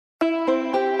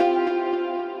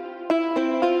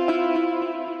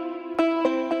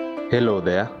Hello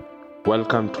there.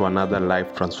 Welcome to another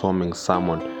life-transforming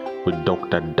sermon with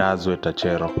Dr. Dodzweit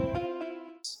Achero.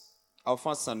 Our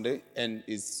first Sunday and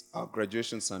is our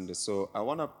graduation Sunday. So I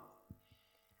want to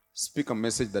speak a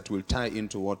message that will tie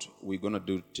into what we're going to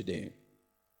do today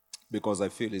because I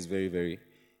feel it's very, very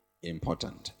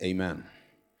important. Amen.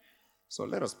 So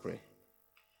let us pray.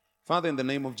 Father, in the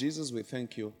name of Jesus, we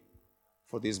thank you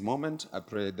for this moment. I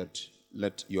pray that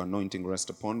let your anointing rest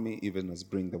upon me, even as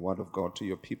bring the word of God to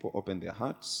your people. Open their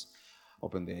hearts,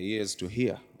 open their ears to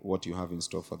hear what you have in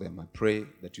store for them. I pray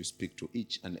that you speak to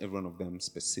each and every one of them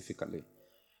specifically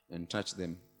and touch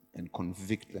them and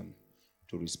convict them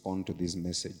to respond to this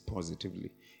message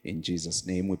positively. In Jesus'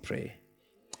 name we pray.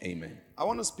 Amen. I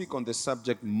want to speak on the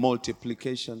subject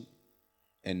multiplication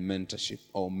and mentorship,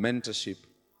 or mentorship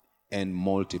and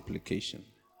multiplication.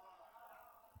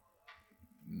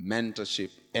 Mentorship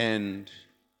and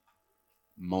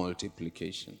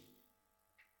multiplication.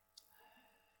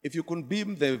 If you can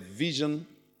beam the vision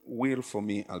wheel for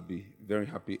me, I'll be very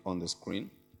happy on the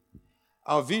screen.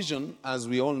 Our vision, as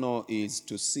we all know, is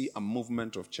to see a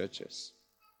movement of churches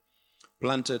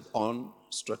planted on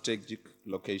strategic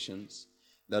locations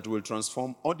that will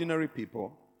transform ordinary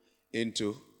people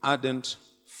into ardent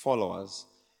followers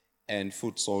and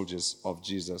foot soldiers of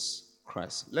Jesus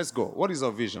Christ. Let's go. What is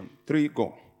our vision? 3,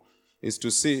 go. Is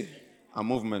to see a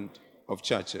movement of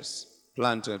churches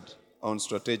planted on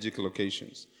strategic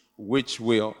locations which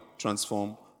will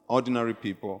transform ordinary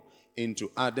people into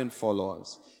ardent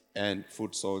followers and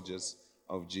foot soldiers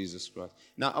of Jesus Christ.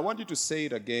 Now, I want you to say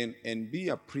it again and be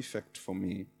a prefect for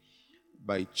me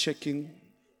by checking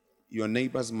your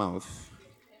neighbor's mouth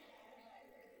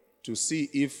to see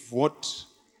if what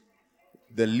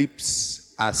the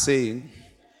lips are saying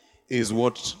is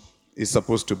what is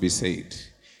supposed to be said.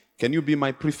 Can you be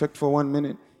my prefect for 1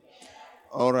 minute?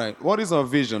 All right. What is our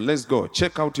vision? Let's go.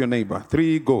 Check out your neighbor.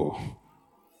 3, go.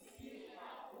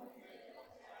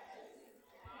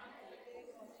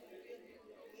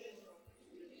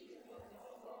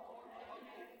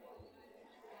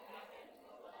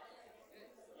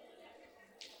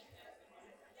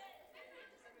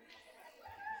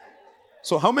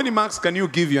 So how many marks can you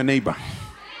give your neighbor?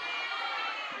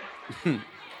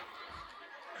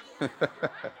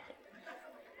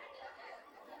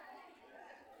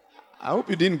 I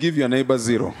hope you didn't give your neighbor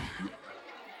 0.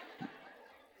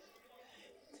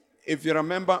 If you're a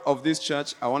member of this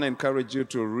church, I want to encourage you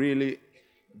to really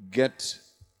get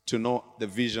to know the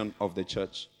vision of the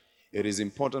church. It is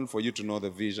important for you to know the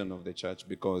vision of the church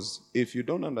because if you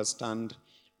don't understand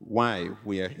why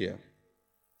we are here,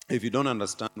 if you don't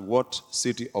understand what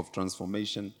City of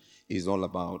Transformation is all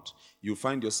about, you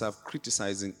find yourself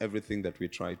criticizing everything that we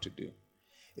try to do.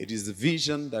 It is the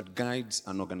vision that guides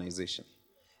an organization.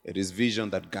 It is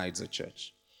vision that guides a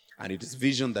church. And it is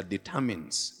vision that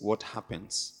determines what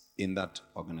happens in that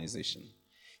organization.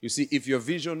 You see, if your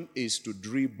vision is to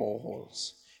drill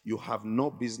boreholes, you have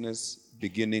no business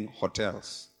beginning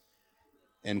hotels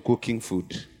and cooking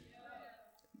food.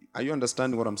 Are you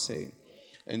understanding what I'm saying?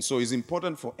 And so it's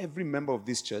important for every member of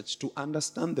this church to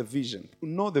understand the vision, to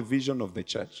know the vision of the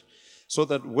church, so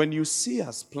that when you see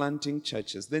us planting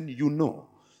churches, then you know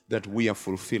that we are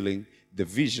fulfilling the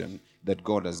vision that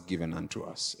God has given unto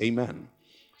us. Amen.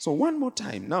 So one more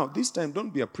time. Now, this time,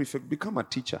 don't be a prefect, become a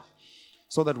teacher,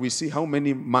 so that we see how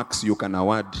many marks you can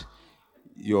award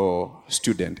your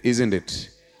student, isn't it?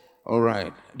 All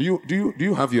right. Do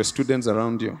you have your students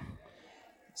around you?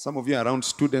 Some of you are around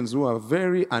students who are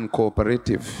very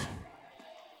uncooperative.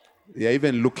 They are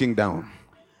even looking down.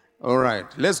 All right,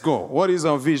 let's go. What is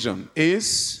our vision?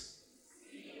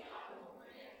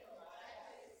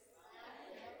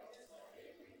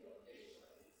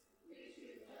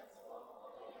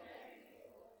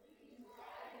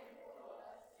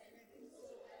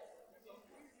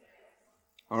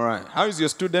 All right. How is your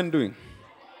student doing?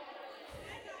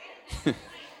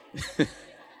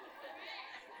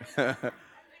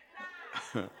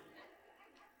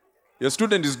 Your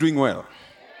student is doing well.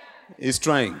 He's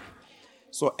trying.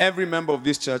 So every member of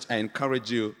this church, I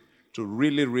encourage you to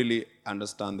really, really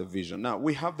understand the vision. Now,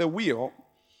 we have the wheel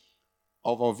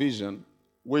of our vision,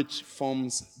 which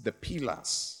forms the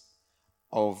pillars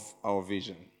of our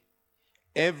vision.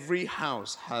 Every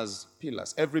house has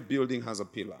pillars. Every building has a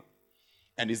pillar.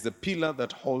 And it's the pillar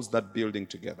that holds that building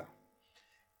together.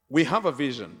 We have a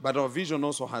vision, but our vision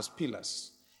also has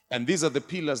pillars. And these are the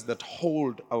pillars that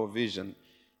hold our vision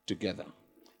together.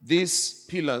 These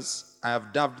pillars, I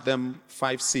have dubbed them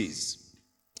 5 C's.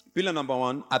 Pillar number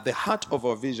 1, at the heart of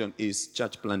our vision is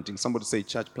church planting. Somebody say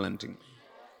church planting.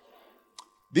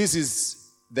 This is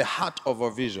the heart of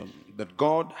our vision, that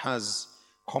God has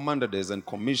commanded us and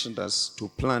commissioned us to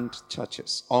plant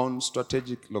churches on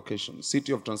strategic locations.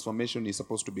 City of Transformation is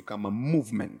supposed to become a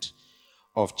movement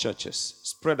of churches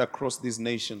spread across this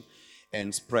nation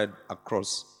and spread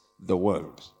across the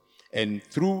world. And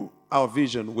through our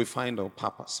vision, we find our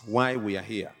purpose, why we are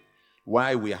here,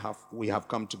 why we have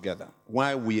come together,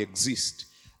 why we exist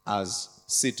as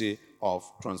City of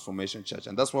Transformation Church.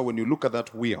 And that's why when you look at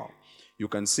that wheel, you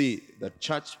can see that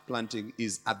church planting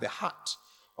is at the heart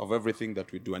of everything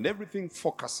that we do. And everything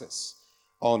focuses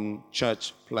on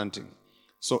church planting.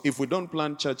 So if we don't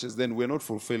plant churches, then we're not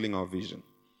fulfilling our vision.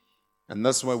 And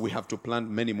that's why we have to plant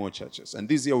many more churches. And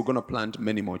this year we're going to plant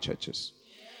many more churches.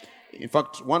 In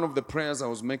fact, one of the prayers I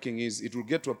was making is it will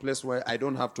get to a place where I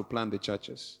don't have to plant the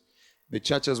churches. The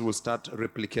churches will start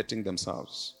replicating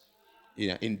themselves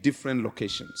in different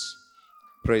locations.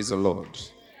 Praise the Lord.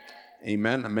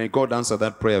 Amen. And may God answer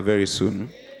that prayer very soon.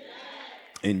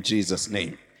 In Jesus'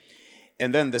 name.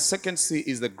 And then the second C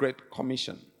is the Great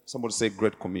Commission. Somebody say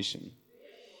Great Commission.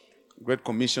 Great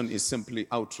Commission is simply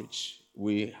outreach.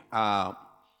 We are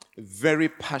very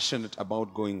passionate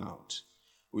about going out.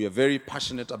 We are very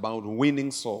passionate about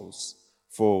winning souls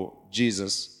for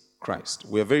Jesus Christ.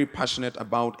 We are very passionate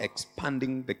about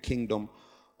expanding the kingdom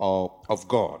of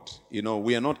God. You know,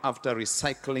 we are not after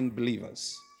recycling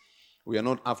believers. We are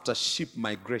not after sheep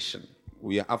migration.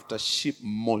 We are after sheep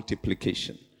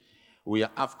multiplication. We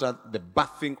are after the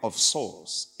birthing of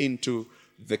souls into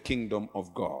the kingdom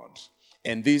of God.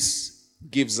 And this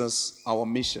gives us our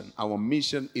mission. Our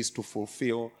mission is to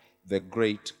fulfill the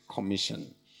Great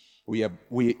Commission. We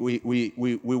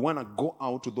want to go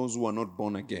out to those who are not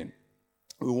born again.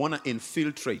 We want to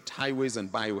infiltrate highways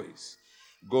and byways,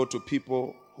 go to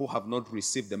people who have not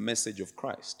received the message of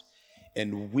Christ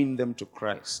and win them to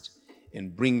Christ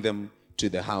and bring them to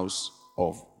the house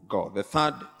of God. The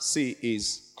third C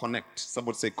is connect.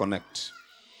 Somebody say connect.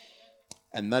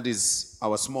 And that is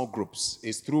our small groups.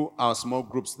 It's through our small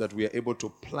groups that we are able to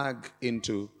plug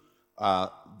into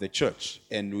the church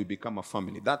and we become a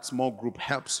family. That small group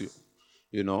helps you,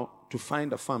 to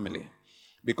find a family.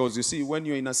 Because you see, when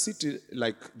you're in a city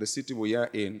like the city we are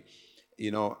in,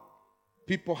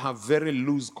 people have very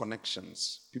loose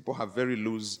connections. People have very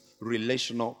loose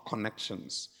relational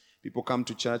connections. People come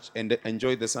to church and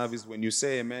enjoy the service. When you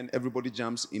say amen, everybody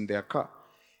jumps in their car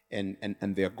and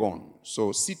they're gone.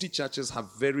 So city churches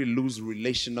have very loose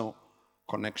relational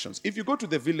connections. If you go to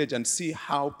the village and see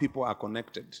how people are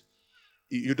connected,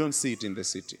 you don't see it in the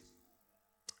city.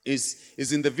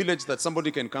 It's in the village that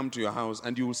somebody can come to your house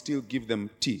and you will still give them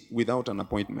tea without an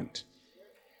appointment.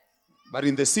 But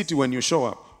in the city, when you show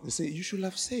up, they say, you should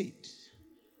have said.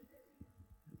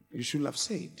 You should have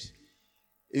said.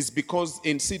 It's because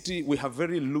in city, we have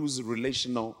very loose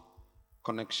relational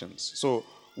connections. So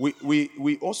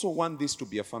we also want this to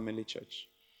be a family church.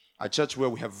 A church where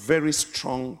we have very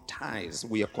strong ties.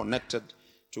 We are connected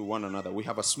to one another. We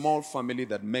have a small family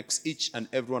that makes each and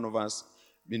every one of us,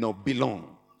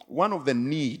 belong. One of the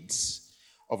needs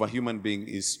of a human being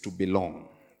is to belong,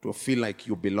 to feel like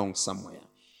you belong somewhere.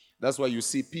 That's why you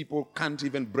see people can't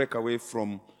even break away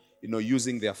from,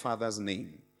 using their father's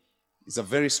name. It's a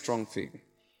very strong thing.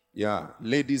 Yeah,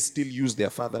 ladies still use their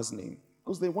father's name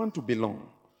because they want to belong.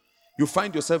 You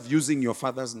find yourself using your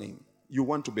father's name. You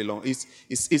want to belong.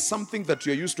 It's something that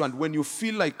you're used to, and when you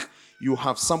feel like you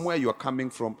have somewhere you're coming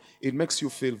from, it makes you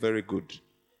feel very good.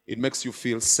 It makes you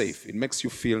feel safe. It makes you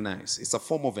feel nice. It's a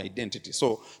form of identity.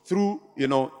 So through,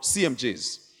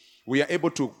 CMJs, we are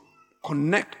able to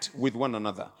connect with one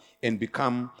another and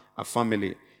become a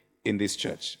family in this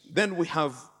church. Then we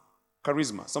have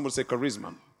charisma. Somebody say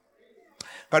charisma.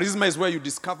 Charisma is where you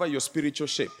discover your spiritual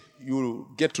shape. You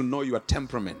get to know your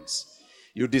temperaments.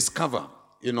 You discover,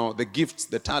 the gifts,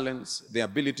 the talents, the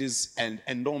abilities, and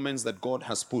endowments that God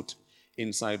has put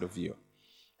inside of you.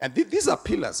 And these are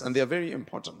pillars, and they are very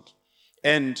important.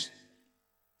 And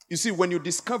you see, when you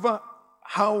discover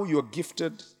how you are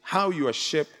gifted, how you are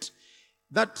shaped,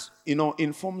 that,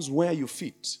 informs where you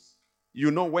fit. You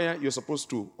know where you're supposed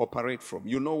to operate from.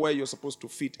 You know where you're supposed to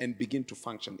fit and begin to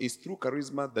function. It's through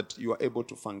charisma that you are able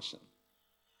to function.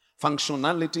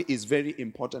 Functionality is very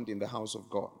important in the house of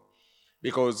God.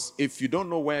 Because if you don't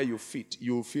know where you fit,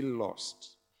 you feel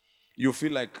lost. You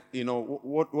feel like,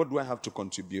 what do I have to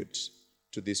contribute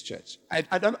to this church?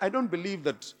 I don't believe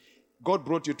that God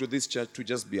brought you to this church to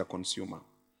just be a consumer.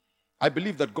 I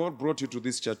believe that God brought you to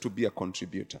this church to be a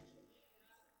contributor.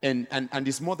 And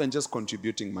it's more than just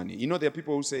contributing money. There are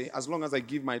people who say, as long as I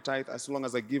give my tithe, as long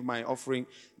as I give my offering,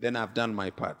 then I've done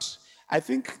my part. I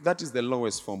think that is the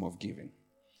lowest form of giving.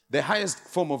 The highest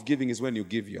form of giving is when you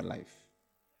give your life.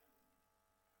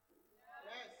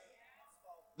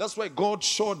 That's why God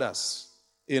showed us,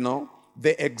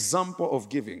 the example of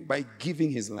giving by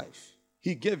giving his life.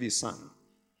 He gave his son.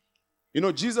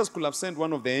 Jesus could have sent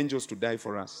one of the angels to die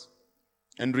for us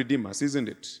and redeem us, isn't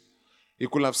it? He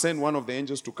could have sent one of the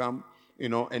angels to come,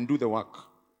 and do the work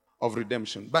of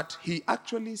redemption. But he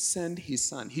actually sent his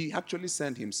son. He actually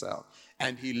sent himself,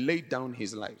 and he laid down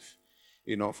his life,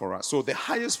 for us. So the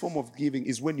highest form of giving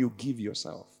is when you give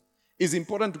yourself. It's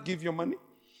important to give your money.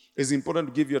 It's important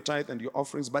to give your tithe and your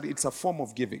offerings, but it's a form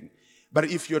of giving. But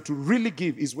if you're to really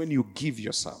give, is when you give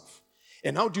yourself.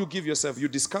 And how do you give yourself? You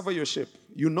discover your shape.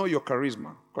 You know your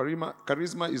charisma.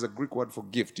 Charisma is a Greek word for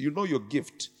gift. You know your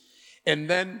gift. And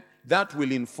then that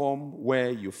will inform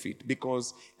where you fit.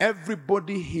 Because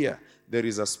everybody here, there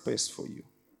is a space for you.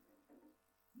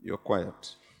 You're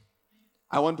quiet.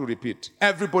 I want to repeat.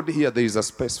 Everybody here, there is a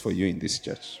space for you in this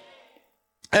church.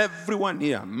 Everyone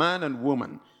here, man and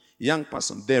woman, young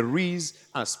person, there is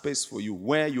a space for you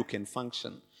where you can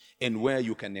function and where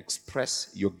you can express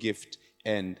your gift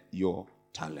and your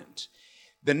talent.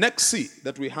 The next C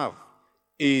that we have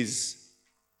is,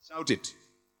 shout it,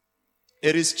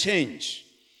 it is change.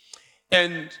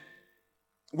 And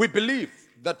we believe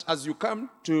that as you come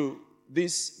to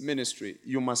this ministry,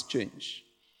 you must change.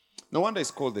 No wonder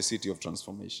it's called the city of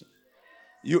transformation.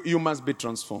 You must be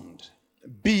transformed.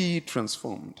 Be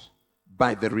transformed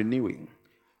by the renewing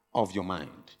of your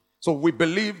mind. So we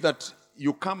believe that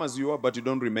you come as you are, but you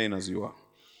don't remain as you are.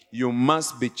 You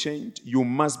must be changed. You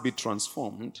must be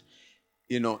transformed,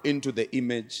 into the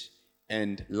image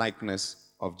and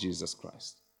likeness of Jesus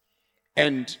Christ.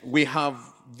 And we have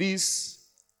this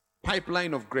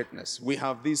pipeline of greatness. We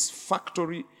have this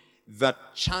factory that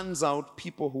churns out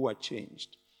people who are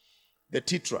changed. The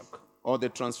T truck or the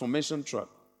transformation truck.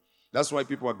 That's why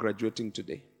people are graduating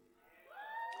today.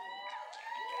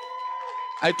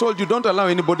 I told you, don't allow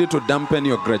anybody to dampen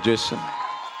your graduation.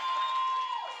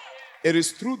 It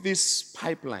is through this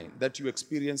pipeline that you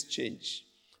experience change,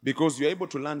 because you're able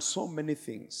to learn so many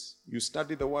things. You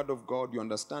study the Word of God, you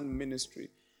understand ministry,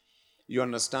 you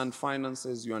understand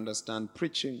finances, you understand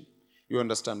preaching, you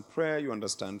understand prayer, you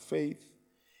understand faith,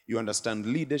 you understand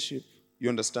leadership, you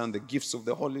understand the gifts of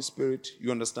the Holy Spirit,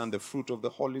 you understand the fruit of the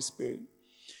Holy Spirit.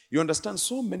 You understand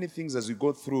so many things as you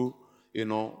go through,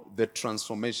 the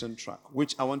transformation track,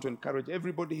 which I want to encourage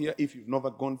everybody here. If you've never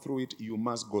gone through it, you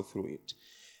must go through it.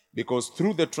 Because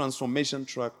through the transformation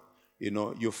track,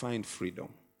 you find freedom.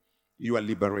 You are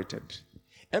liberated.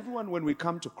 Everyone, when we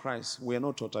come to Christ, we are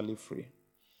not totally free.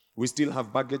 We still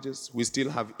have baggages. We still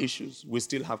have issues. We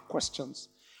still have questions.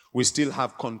 We still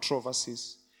have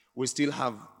controversies. We still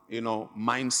have,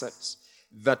 mindsets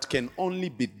that can only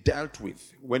be dealt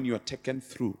with when you are taken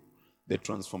through the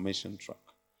transformation track.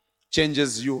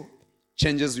 Changes you,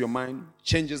 changes your mind,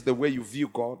 changes the way you view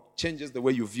God, changes the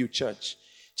way you view church,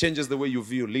 changes the way you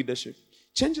view leadership,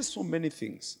 changes so many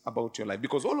things about your life,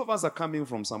 because all of us are coming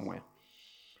from somewhere.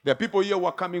 There are people here who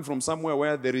are coming from somewhere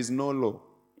where there is no law.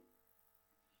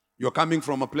 You're coming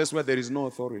from a place where there is no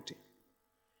authority.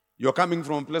 You're coming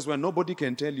from a place where nobody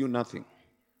can tell you nothing.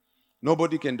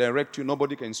 Nobody can direct you,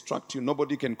 nobody can instruct you,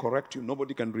 nobody can correct you,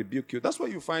 nobody can rebuke you. That's why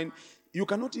you find you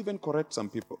cannot even correct some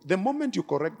people. The moment you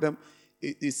correct them,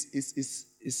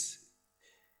 is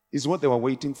what they were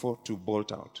waiting for to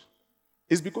bolt out.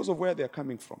 It's because of where they're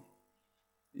coming from.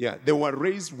 Yeah, they were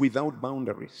raised without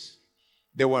boundaries.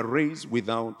 They were raised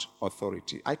without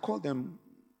authority. I call them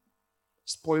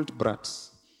spoiled brats.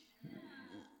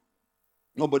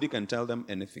 Nobody can tell them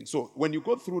anything. So when you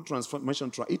go through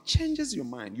transformation track, it changes your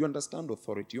mind. You understand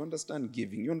authority. You understand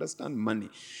giving. You understand money.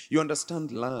 You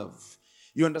understand love.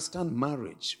 You understand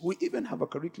marriage. We even have a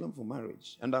curriculum for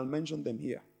marriage, and I'll mention them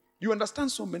here. You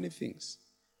understand so many things.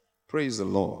 Praise the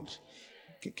Lord.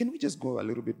 Can we just go a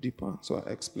little bit deeper so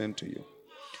I explain to you?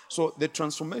 So the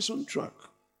transformation track,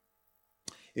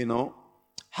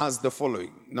 has the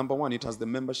following. Number one, it has the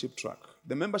membership track.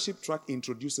 The membership track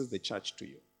introduces the church to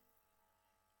you.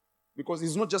 Because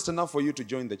it's not just enough for you to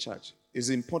join the church. It's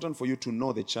important for you to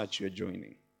know the church you're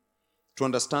joining, to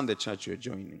understand the church you're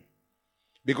joining.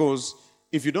 Because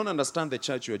if you don't understand the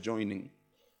church you're joining,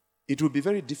 it will be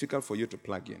very difficult for you to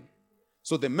plug in.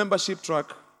 So the membership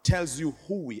track tells you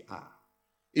who we are.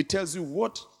 It tells you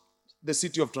what the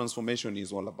city of transformation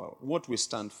is all about, what we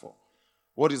stand for,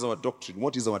 what is our doctrine,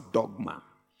 what is our dogma,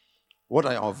 what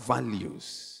are our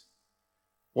values,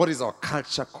 what is our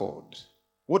culture code,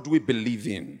 what do we believe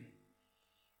in.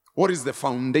 What is the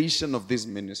foundation of this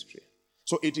ministry?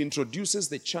 So it introduces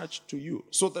the church to you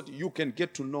so that you can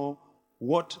get to know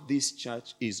what this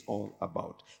church is all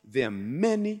about. There are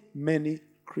many, many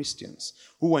Christians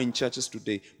who are in churches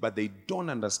today, but they don't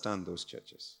understand those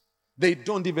churches. They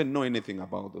don't even know anything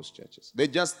about those churches. They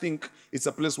just think it's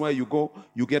a place where you go,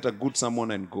 you get a good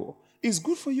sermon and go. It's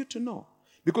good for you to know.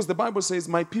 Because the Bible says,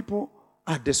 my people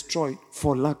are destroyed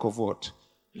for lack of what?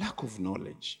 Lack of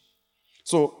knowledge.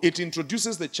 So it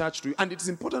introduces the church to you. And it's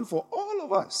important for all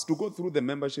of us to go through the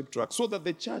membership track so that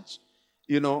the church,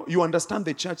 you understand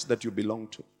the church that you belong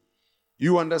to.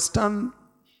 You understand,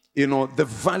 the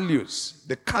values,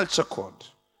 the culture code,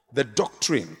 the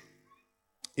doctrine,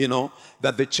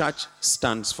 that the church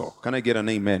stands for. Can I get an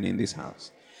amen in this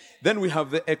house? Then we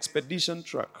have the expedition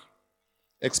track.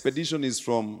 Expedition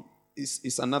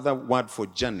is another word for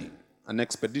journey. An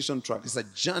expedition track is a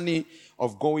journey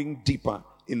of going deeper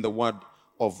in the word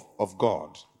of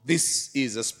God. This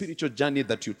is a spiritual journey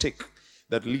that you take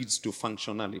that leads to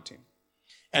functionality.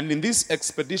 And in this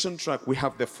expedition track, we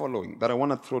have the following that I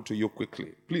want to throw to you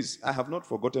quickly. Please, I have not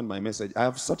forgotten my message. I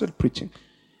have started preaching.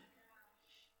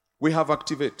 We have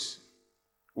activate,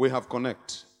 we have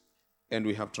connect, and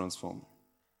we have transform.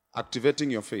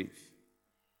 Activating your faith,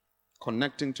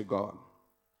 connecting to God,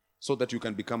 so that you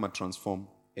can become a transform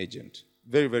agent.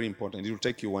 Very, very important. It will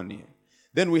take you 1 year.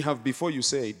 Then we have before you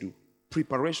say I do,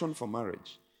 preparation for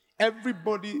marriage.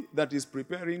 Everybody that is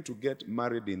preparing to get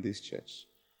married in this church,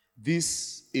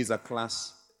 this is a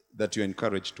class that you're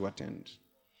encouraged to attend.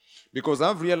 Because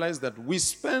I've realized that we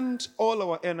spend all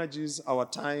our energies, our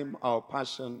time, our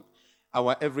passion,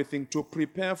 our everything to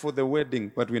prepare for the wedding,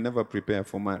 but we never prepare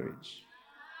for marriage.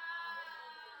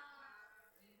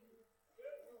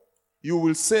 You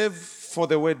will save for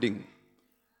the wedding,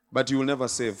 but you will never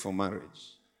save for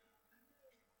marriage.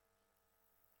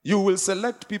 You will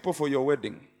select people for your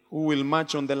wedding who will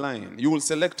march on the line. You will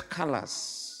select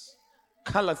colors,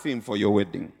 color theme for your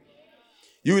wedding.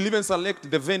 You will even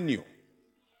select the venue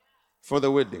for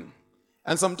the wedding.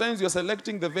 And sometimes you're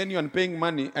selecting the venue and paying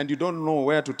money and you don't know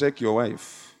where to take your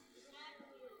wife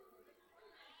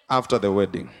after the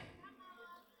wedding.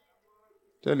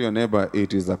 Tell your neighbor,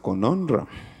 it is a conundrum.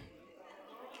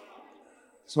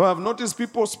 So I've noticed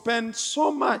people spend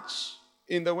so much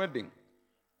in the wedding,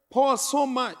 pour so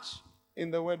much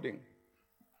in the wedding,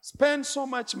 spend so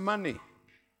much money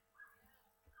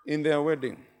in their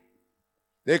wedding.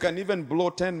 They can even blow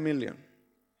 10 million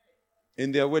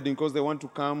in their wedding because they want to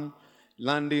come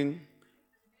landing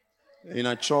in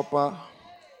a chopper.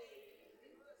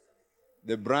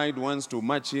 The bride wants to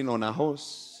march in on a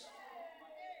horse.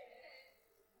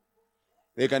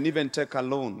 They can even take a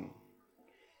loan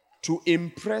to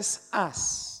impress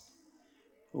us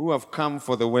who have come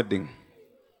for the wedding.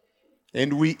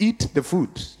 And we eat the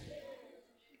food.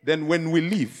 Then when we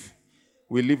leave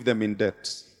them in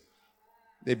debt.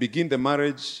 They begin the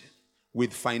marriage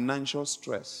with financial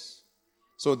stress.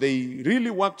 So they really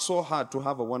worked so hard to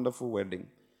have a wonderful wedding.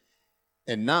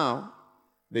 And now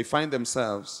they find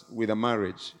themselves with a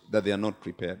marriage that they are not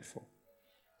prepared for.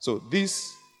 So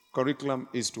this curriculum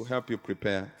is to help you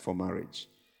prepare for marriage.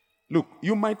 Look,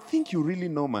 you might think you really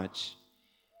know much,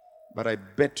 but I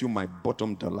bet you my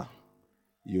bottom dollar,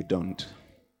 you don't.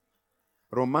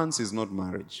 Romance is not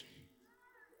marriage.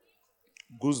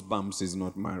 Goosebumps is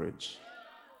not marriage.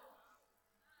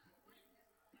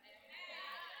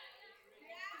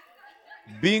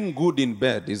 Being good in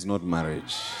bed is not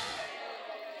marriage.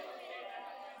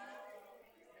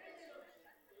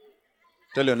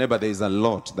 Tell your neighbor there is a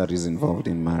lot that is involved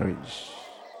in marriage.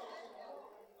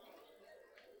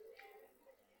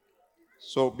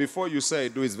 So before you say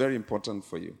do, it's very important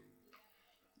for you.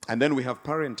 And then we have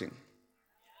parenting.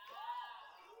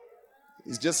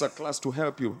 It's just a class to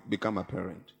help you become a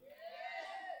parent.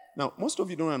 Now, most of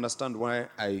you don't understand why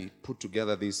I put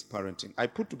together this parenting. I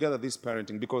put together this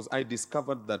parenting because I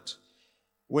discovered that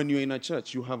when you're in a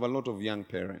church, you have a lot of young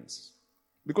parents.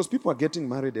 Because people are getting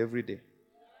married every day.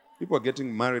 People are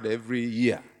getting married every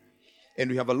year. And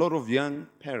we have a lot of young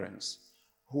parents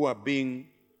who are being,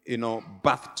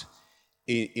 birthed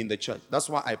in the church. That's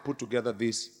why I put together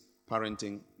this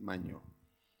parenting manual.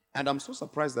 And I'm so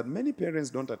surprised that many parents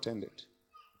don't attend it.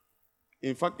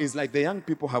 In fact, it's like the young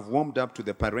people have warmed up to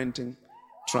the parenting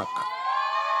track.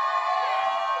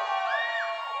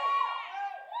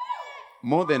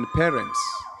 More than parents,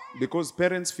 because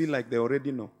parents feel like they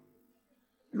already know.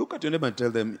 Look at your neighbor and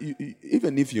tell them,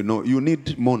 even if you know, you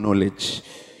need more knowledge.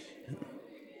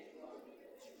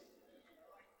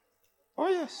 Oh,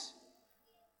 yes.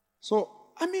 So,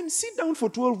 sit down for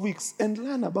 12 weeks and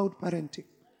learn about parenting.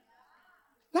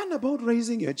 Learn about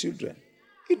raising your children.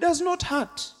 It does not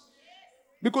hurt.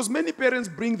 Because many parents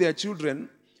bring their children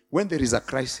when there is a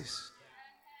crisis.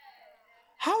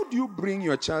 How do you bring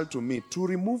your child to me to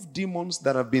remove demons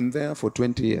that have been there for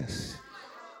 20 years?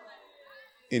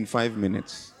 In 5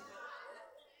 minutes.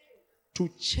 to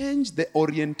change the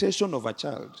orientation of a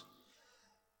child,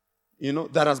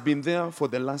 that has been there for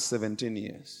the last 17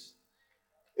 years.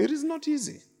 It is not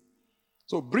easy.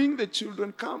 So bring the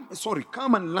children, come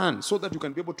and learn so that you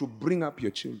can be able to bring up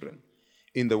your children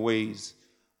in the ways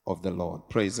of the Lord.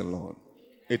 Praise the Lord.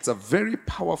 It's a very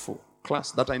powerful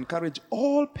class that I encourage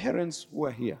all parents who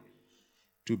are here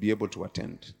to be able to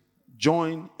attend.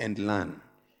 Join and learn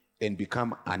and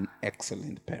become an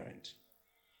excellent parent.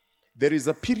 There is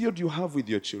a period you have with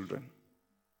your children.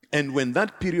 And when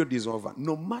that period is over,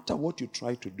 no matter what you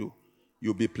try to do,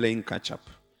 you'll be playing catch up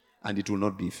and it will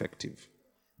not be effective.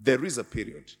 There is a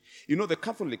period. The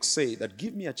Catholics say that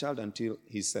give me a child until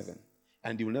he's 7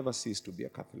 and he will never cease to be a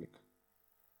Catholic.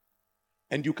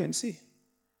 And you can see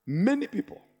many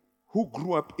people who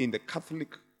grew up in the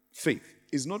Catholic faith,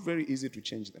 it's not very easy to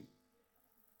change them.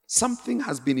 Something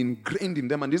has been ingrained in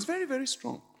them and it's very, very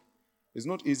strong. It's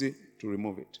not easy to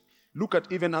remove it. Look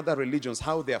at even other religions,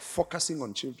 how they are focusing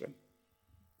on children.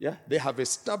 Yeah, they have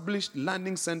established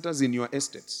learning centers in your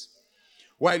estates,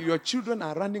 while your children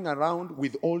are running around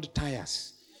with old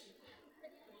tires.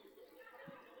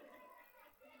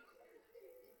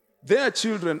 Their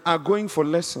children are going for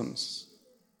lessons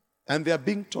and they are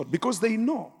being taught because they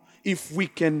know if we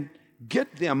can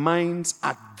get their minds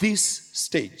at this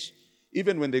stage,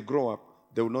 even when they grow up,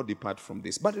 they will not depart from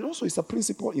this. But it also is a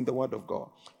principle in the Word of God.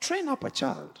 Train up a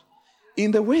child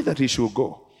in the way that he should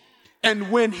go. And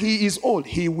when he is old,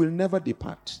 he will never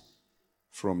depart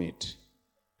from it.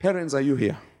 Parents, are you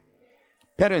here?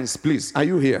 Parents, please, are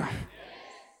you here?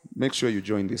 Make sure you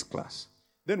join this class.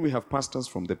 Then we have pastors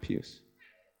from the pews.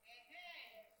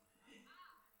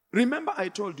 Remember, I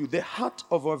told you the heart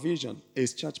of our vision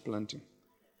is church planting.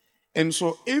 And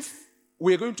so if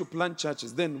we're going to plant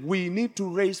churches, then we need to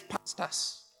raise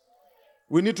pastors.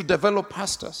 We need to develop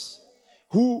pastors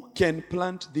who can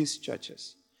plant these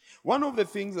churches. One of the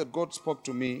things that God spoke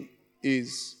to me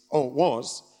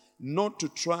was not to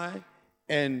try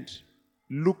and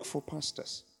look for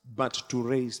pastors, but to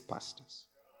raise pastors.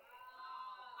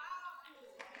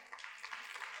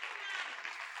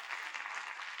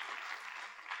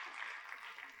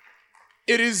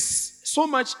 It is so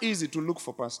much easy to look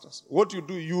for pastors. What you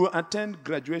do, you attend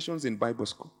graduations in Bible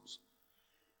schools.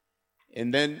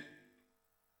 And then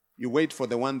you wait for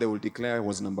the one they will declare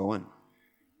was number one.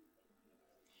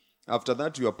 After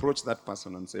that, you approach that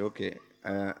person and say, okay,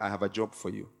 I have a job for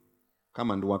you.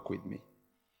 Come and work with me.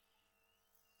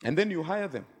 And then you hire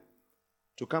them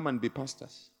to come and be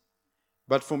pastors.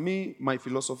 But for me, my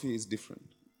philosophy is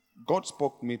different. God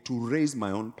spoke to me to raise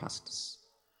my own pastors.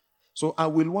 So I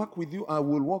will work with you. I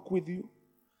will walk with you.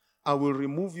 I will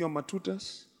remove your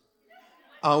matutas.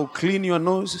 I will clean your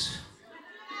nose.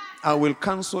 I will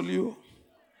counsel you.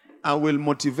 I will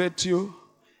motivate you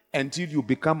until you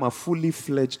become a fully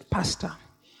fledged pastor.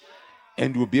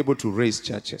 And you'll be able to raise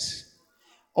churches.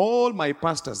 All my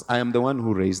pastors, I am the one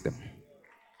who raised them.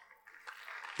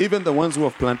 Even the ones who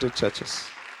have planted churches.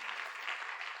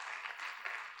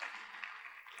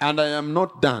 And I am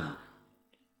not done.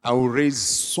 I will raise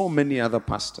so many other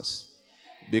pastors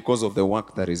because of the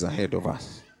work that is ahead of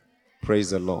us. Praise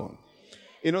the Lord.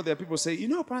 There are people say,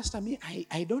 Pastor,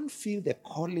 I don't feel the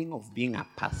calling of being a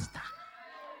pastor.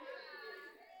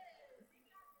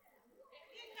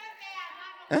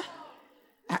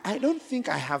 I don't think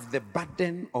I have the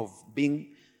burden of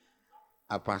being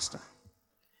a pastor.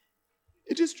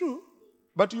 It is true,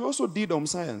 but you also did home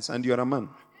science and you're a man.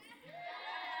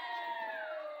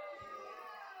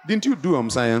 Didn't you do home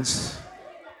science?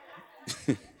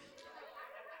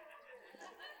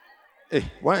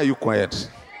 Hey, why are you quiet?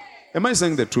 Am I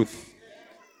saying the truth?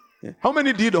 Yeah. How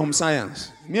many did home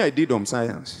science? Me, I did home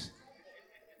science.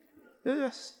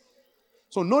 Yes.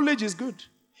 So knowledge is good.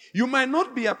 You might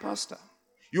not be a pastor.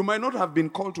 You might not have been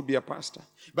called to be a pastor.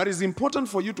 But it's important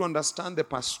for you to understand the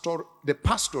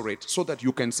pastorate so that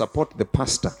you can support the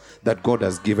pastor that God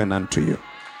has given unto you.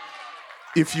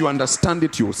 If you understand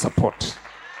it, you will support.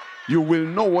 You will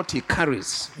know what he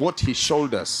carries, what he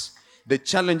shoulders, the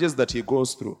challenges that he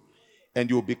goes through. And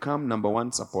you'll become number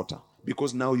one supporter.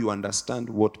 Because now you understand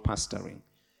what pastoring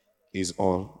is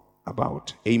all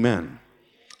about. Amen.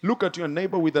 Look at your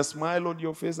neighbor with a smile on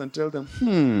your face and tell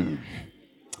them,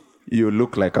 you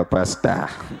look like a pastor.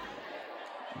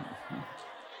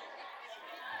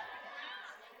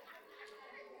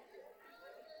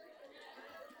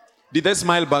 Did they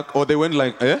smile back or they went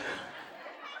like, eh?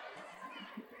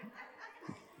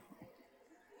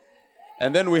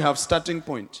 And then we have starting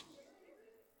point.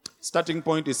 Starting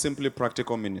point is simply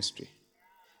practical ministry.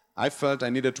 I felt I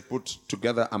needed to put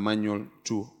together a manual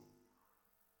to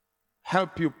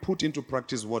help you put into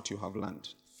practice what you have learned.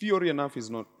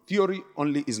 Theory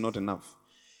only is not enough.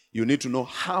 You need to know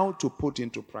how to put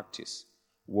into practice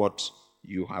what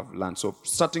you have learned. So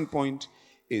starting point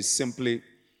is simply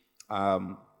a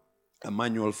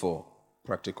manual for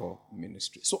practical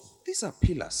ministry. So these are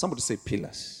pillars. Somebody say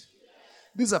pillars.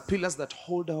 These are pillars that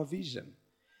hold our vision.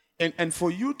 And for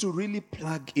you to really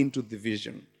plug into the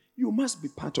vision, you must be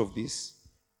part of these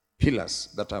pillars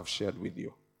that I've shared with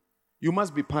you. You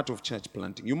must be part of church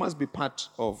planting. You must be part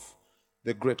of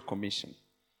the Great Commission.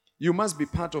 You must be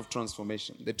part of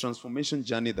transformation, the transformation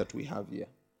journey that we have here.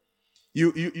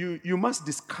 You must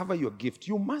discover your gift.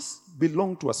 You must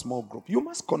belong to a small group. You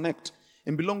must connect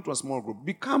and belong to a small group.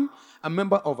 Become a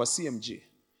member of a CMG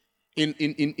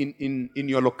in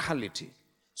your locality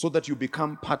so that you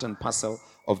become part and parcel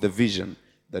of the vision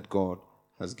that God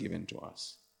has given to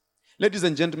us. Ladies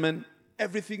and gentlemen,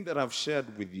 everything that I've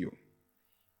shared with you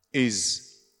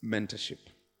is mentorship.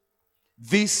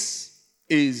 This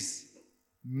is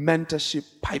mentorship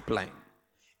pipeline.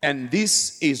 And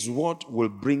this is what will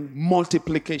bring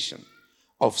multiplication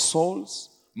of souls,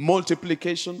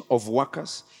 multiplication of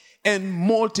workers, and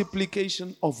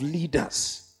multiplication of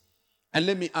leaders. And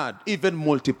let me add, even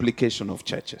multiplication of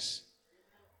churches.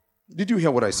 Did you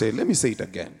hear what I said? Let me say it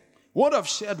again. What I've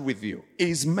shared with you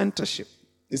is mentorship.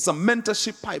 It's a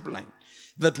mentorship pipeline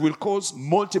that will cause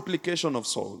multiplication of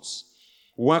souls,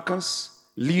 workers,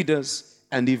 leaders,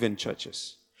 and even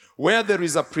churches. Where there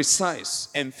is a precise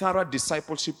and thorough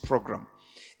discipleship program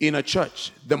in a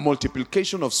church, the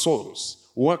multiplication of souls,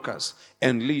 workers,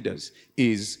 and leaders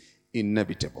is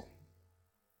inevitable.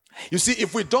 You see,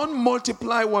 if we don't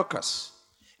multiply workers,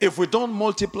 if we don't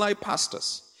multiply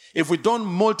pastors, if we don't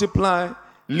multiply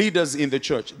leaders in the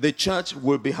church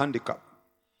will be handicapped.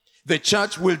 The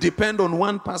church will depend on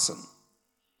one person.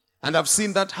 And I've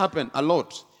seen that happen a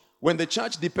lot. When the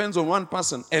church depends on one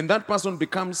person and that person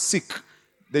becomes sick,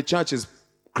 the church is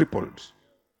crippled.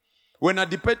 When a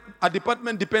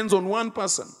department depends on one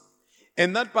person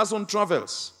and that person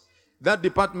travels, that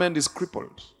department is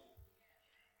crippled.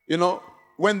 You know,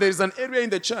 when there is an area in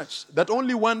the church that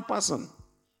only one person,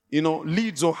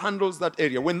 leads or handles that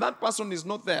area, when that person is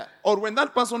not there, or when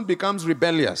that person becomes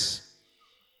rebellious,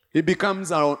 he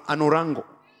becomes an orango.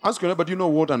 Ask your neighbor, do you know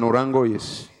what an orango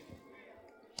is?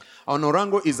 An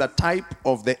orango is a type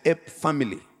of the ape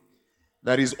family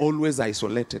that is always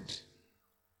isolated.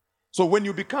 So when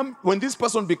this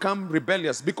person becomes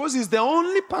rebellious, because he's the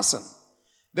only person,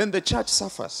 then the church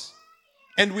suffers.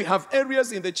 And we have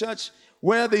areas in the church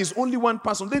where there is only one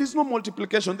person. There is no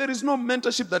multiplication. There is no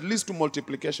mentorship that leads to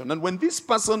multiplication. And when this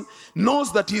person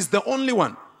knows that he's the only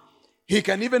one, he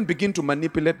can even begin to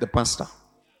manipulate the pastor.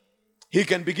 He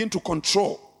can begin to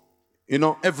control,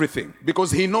 everything.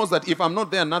 Because he knows that if I'm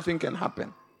not there, nothing can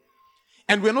happen.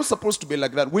 And we're not supposed to be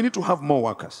like that. We need to have more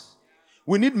workers.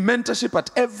 We need mentorship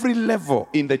at every level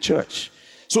in the church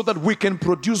so that we can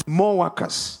produce more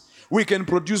workers. We can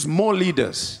produce more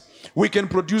leaders. We can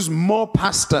produce more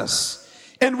pastors.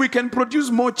 And we can produce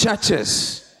more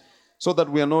churches so that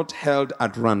we are not held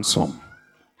at ransom.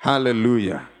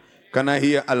 Hallelujah. Can I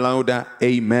hear a louder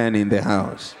amen in the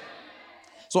house?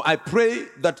 So I pray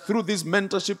that through this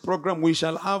mentorship program, we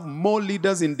shall have more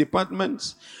leaders in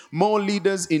departments, more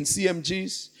leaders in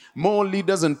CMGs, more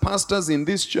leaders and pastors in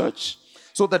this church,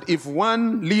 so that if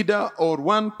one leader or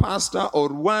one pastor or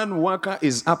one worker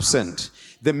is absent,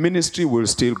 the ministry will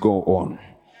still go on.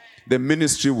 The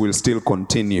ministry will still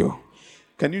continue.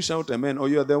 Can you shout amen? Or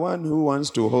you're the one who wants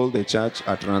to hold the church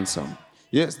at ransom?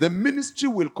 Yes, the ministry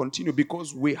will continue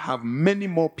because we have many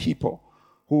more people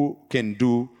who can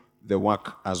do the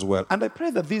work as well. And I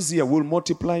pray that this year we'll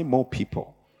multiply more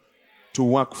people to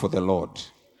work for the Lord.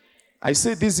 I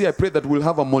say this year I pray that we'll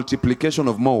have a multiplication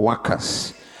of more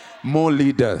workers, more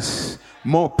leaders,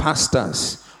 more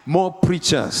pastors, more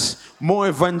preachers, more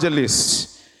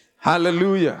evangelists.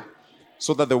 Hallelujah.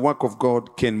 So that the work of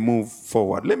God can move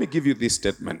forward. Let me give you this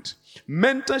statement.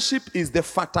 Mentorship is the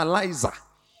fertilizer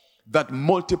that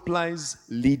multiplies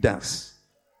leaders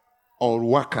or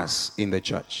workers in the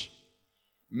church.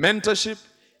 Mentorship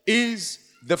is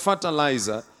the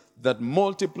fertilizer that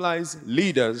multiplies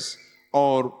leaders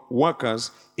or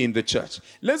workers in the church.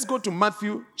 Let's go to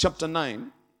Matthew chapter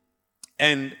 9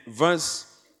 and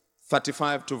verse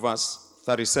 35 to verse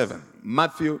 37.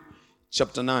 Matthew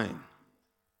chapter 9.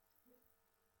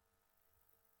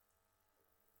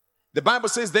 The Bible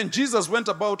says, then Jesus went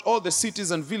about all the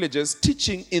cities and villages,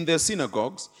 teaching in their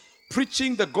synagogues,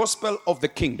 preaching the gospel of the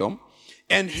kingdom,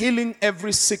 and healing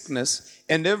every sickness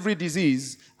and every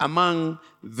disease among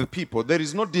the people. There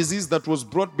is no disease that was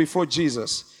brought before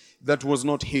Jesus that was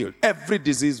not healed. Every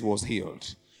disease was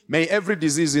healed. May every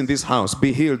disease in this house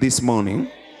be healed this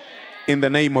morning. in the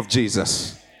name of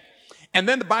Jesus. And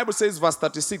then the Bible says, verse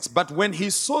 36, but when he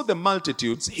saw the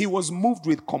multitudes, he was moved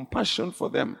with compassion for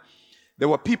them. There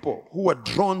were people who were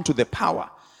drawn to the power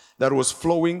that was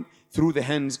flowing through the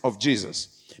hands of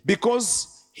Jesus.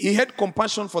 Because he had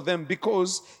compassion for them,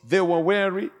 because they were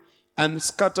weary and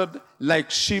scattered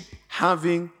like sheep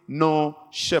having no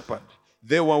shepherd.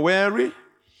 They were weary,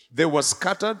 they were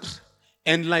scattered,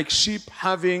 and like sheep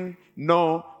having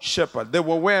no shepherd. They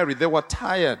were weary, they were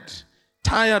tired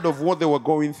of what they were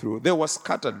going through. They were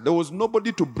scattered. There was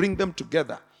nobody to bring them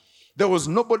together. There was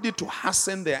nobody to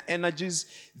hasten their energies,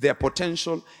 their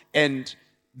potential, and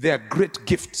their great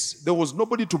gifts. There was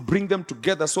nobody to bring them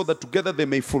together so that together they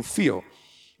may fulfill,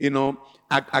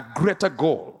 a greater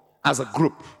goal as a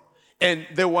group. And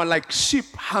they were like sheep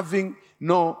having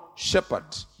no shepherd.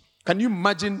 Can you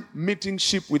imagine meeting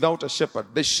sheep without a shepherd?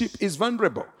 The sheep is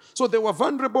vulnerable. So they were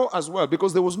vulnerable as well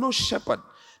because there was no shepherd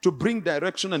to bring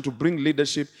direction and to bring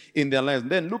leadership in their lives.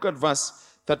 Then look at verse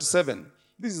 37.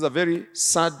 This is a very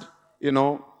sad,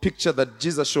 picture that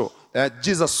Jesus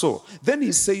saw. Then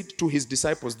he said to his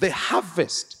disciples, the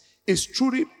harvest is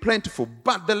truly plentiful,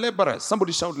 but the laborers,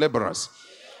 somebody shout laborers.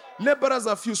 Laborers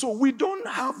are few. So we don't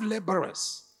have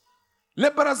laborers.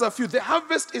 Laborers are few. The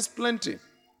harvest is plenty.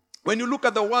 When you look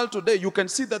at the world today, you can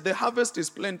see that the harvest is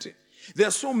plenty. There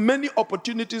are so many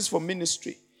opportunities for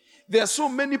ministry. There are so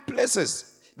many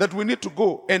places that we need to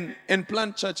go and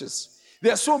plant churches.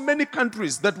 There are so many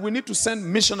countries that we need to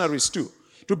send missionaries to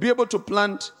be able to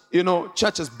plant,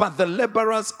 churches. But the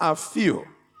laborers are few.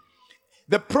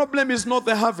 The problem is not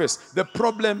the harvest. The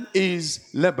problem is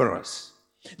laborers.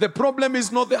 The problem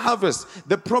is not the harvest.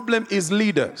 The problem is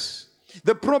leaders.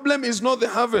 The problem is not the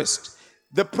harvest.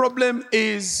 The problem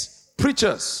is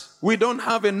preachers. We don't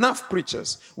have enough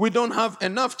preachers. We don't have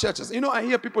enough churches. I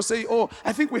hear people say,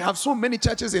 I think we have so many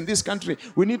churches in this country.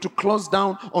 We need to close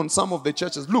down on some of the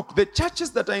churches. Look, the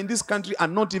churches that are in this country are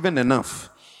not even enough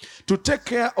to take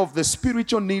care of the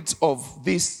spiritual needs of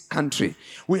this country.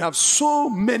 We have so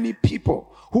many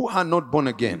people who are not born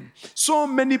again. So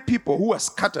many people who are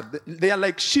scattered. They are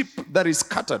like sheep that is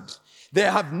scattered. They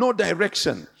have no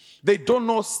direction. They don't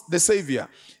know the Savior.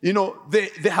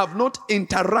 They have not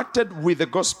interacted with the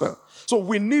gospel. So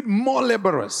we need more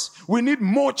laborers. We need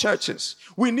more churches.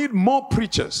 We need more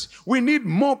preachers. We need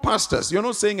more pastors. You're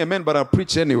not saying amen, but I'll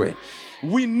preach anyway.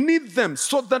 We need them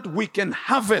so that we can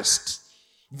harvest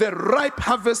the ripe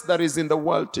harvest that is in the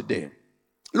world today.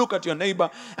 Look at your neighbor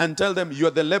and tell them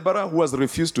you're the laborer who has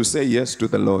refused to say yes to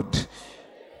the Lord.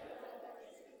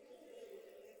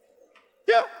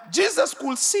 Yeah, Jesus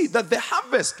could see that the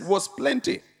harvest was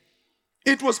plenty.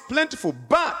 It was plentiful,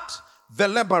 but the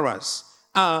laborers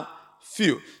are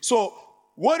few. So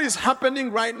what is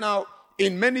happening right now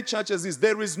in many churches is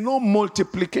there is no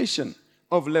multiplication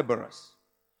of laborers.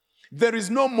 There is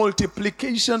no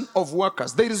multiplication of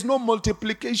workers. There is no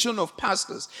multiplication of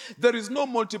pastors. There is no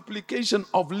multiplication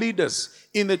of leaders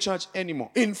in the church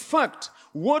anymore. In fact,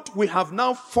 what we have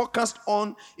now focused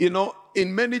on,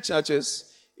 in many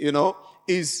churches,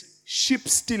 is sheep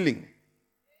stealing.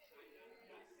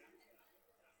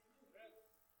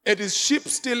 It is sheep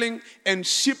stealing and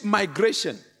sheep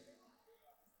migration.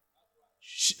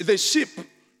 The sheep,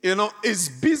 is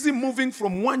busy moving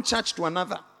from one church to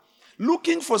another,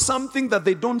 looking for something that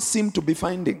they don't seem to be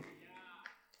finding.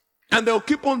 And they'll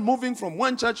keep on moving from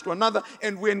one church to another,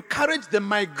 and we encourage the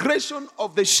migration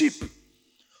of the sheep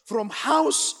from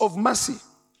house of mercy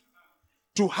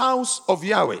to house of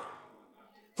Yahweh.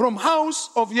 From house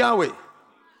of Yahweh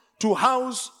to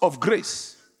house of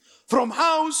grace. From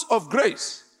house of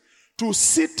grace to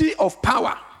city of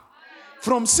power.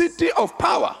 From city of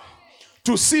power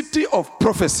to city of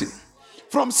prophecy.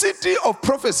 From city of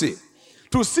prophecy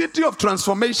to city of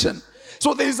transformation.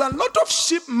 So there is a lot of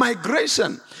sheep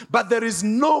migration, but there is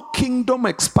no kingdom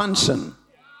expansion.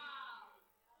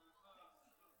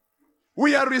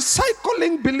 We are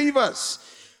recycling believers.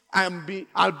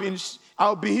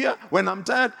 I'll be here. When I'm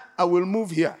tired, I will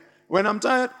move here. When I'm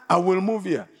tired, I will move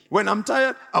here. When I'm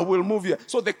tired, I will move here.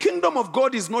 So the kingdom of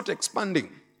God is not expanding.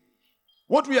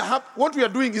 What we are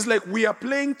doing is like we are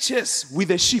playing chess with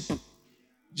the sheep,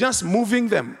 just moving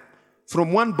them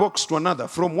from one box to another,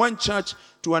 from one church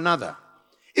to another.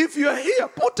 If you are here,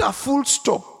 put a full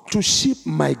stop to sheep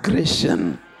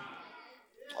migration.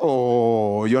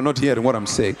 Oh, you're not hearing what I'm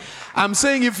saying. I'm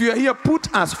saying if you are here, put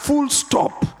a full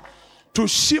stop to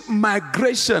sheep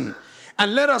migration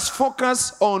and let us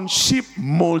focus on sheep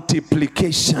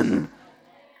multiplication.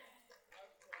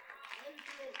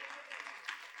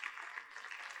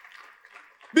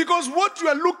 Because what you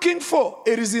are looking for,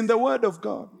 it is in the Word of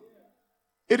God.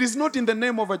 It is not in the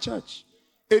name of a church.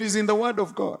 It is in the Word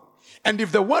of God. And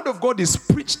if the word of God is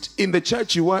preached in the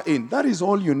church you are in, that is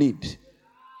all you need.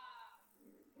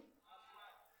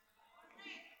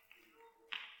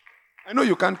 I know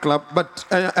you can't clap, but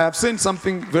I have seen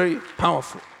something very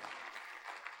powerful.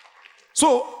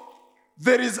 So,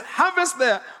 there is harvest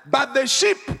there, but the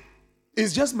sheep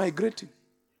is just migrating.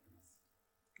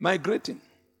 Migrating.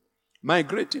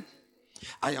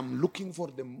 I am looking for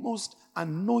the most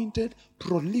anointed,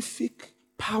 prolific,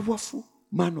 powerful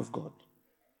man of God.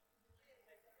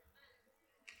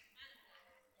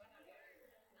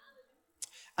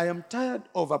 I am tired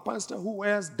of a pastor who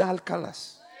wears dull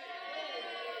colors.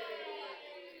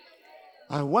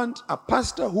 I want a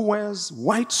pastor who wears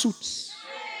white suits.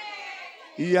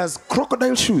 He has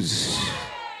crocodile shoes.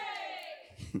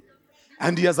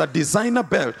 And he has a designer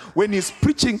belt. When he's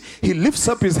preaching, he lifts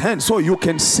up his hand so you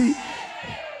can see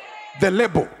the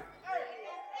label.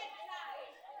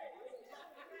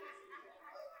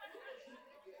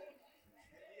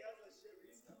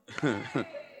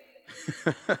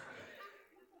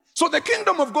 So the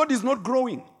kingdom of God is not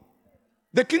growing.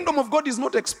 The kingdom of God is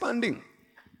not expanding.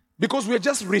 Because we're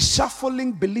just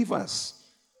reshuffling believers.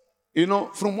 You know,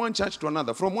 from one church to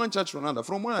another, from one church to another,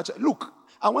 from one church. Look,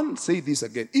 I want to say this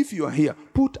again. If you are here,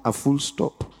 put a full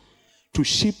stop to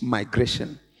sheep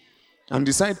migration and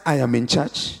decide, I am in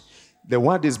church. The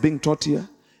word is being taught here.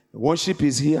 Worship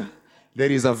is here.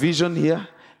 There is a vision here.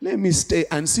 Let me stay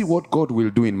and see what God will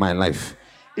do in my life.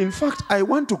 In fact, I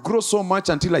want to grow so much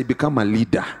until I become a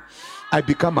leader. I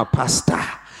become a pastor.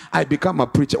 I become a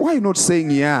preacher. Why not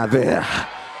saying yeah there?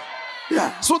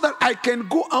 Yeah, so that I can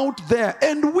go out there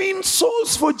and win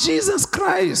souls for Jesus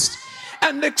Christ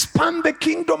and expand the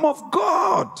kingdom of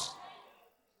God.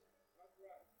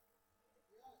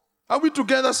 Are we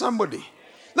together, somebody?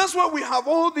 That's why we have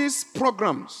all these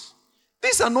programs.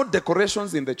 These are not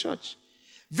decorations in the church.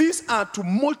 These are to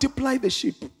multiply the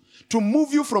sheep, to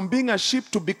move you from being a sheep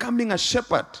to becoming a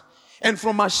shepherd. And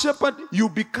from a shepherd, you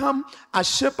become a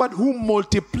shepherd who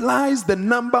multiplies the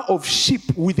number of sheep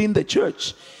within the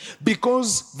church.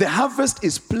 Because the harvest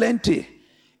is plenty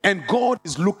and God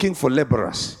is looking for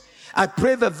laborers. I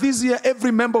pray that this year every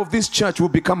member of this church will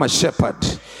become a shepherd.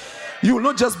 You will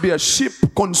not just be a sheep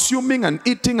consuming and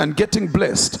eating and getting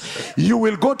blessed. You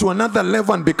will go to another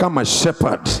level and become a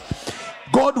shepherd.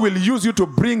 God will use you to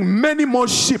bring many more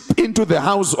sheep into the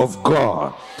house of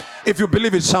God. If you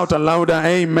believe it, shout a louder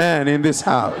amen in this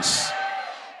house.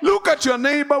 Look at your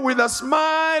neighbor with a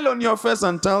smile on your face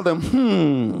and tell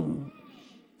them,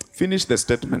 finish the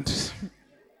statement.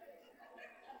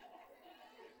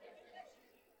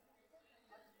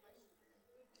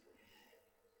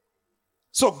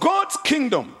 So God's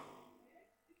kingdom,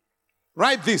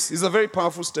 write this, is a very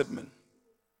powerful statement.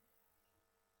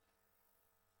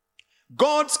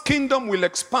 God's kingdom will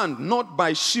expand not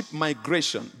by sheep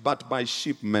migration, but by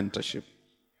sheep mentorship.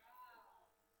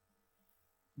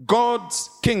 God's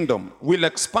kingdom will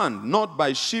expand not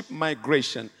by sheep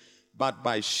migration, but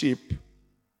by sheep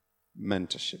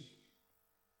mentorship.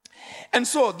 And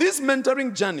so this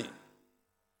mentoring journey,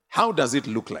 how does it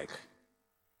look like?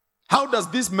 How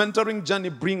does this mentoring journey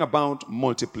bring about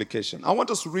multiplication? I want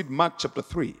us to read Mark chapter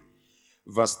 3,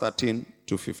 verse 13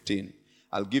 to 15.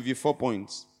 I'll give you 4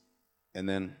 points, and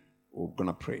then we're going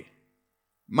to pray.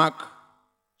 Mark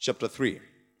chapter 3,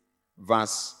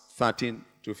 verse 13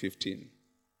 to 15.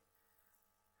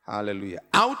 Hallelujah.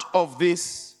 Out of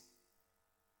this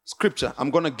scripture, I'm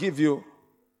going to give you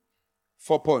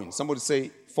 4 points. Somebody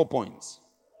say 4 points.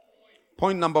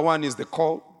 Point number 1 is the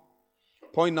call.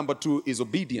 Point number 2 is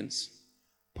obedience.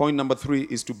 Point number 3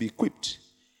 is to be equipped.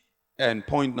 And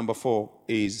point number 4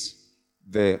 is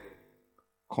the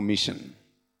commission.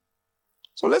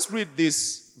 So let's read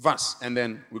this verse and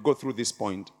then we go through these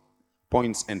points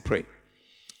and pray.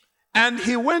 And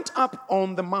he went up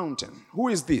on the mountain. Who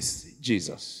is this?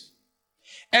 Jesus.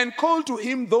 And called to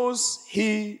him those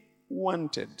he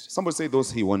wanted. Somebody say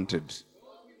those he wanted.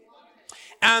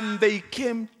 And they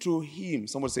came to him.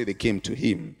 Somebody say they came to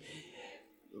him.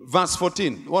 Verse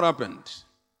 14, what happened?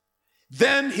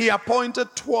 Then he appointed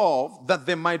 12 that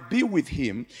they might be with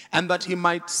him and that he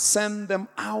might send them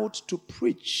out to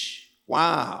preach.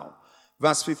 Wow.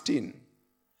 Verse 15.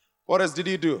 What else did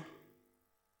he do?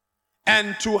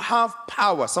 And to have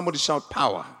power. Somebody shout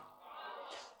power.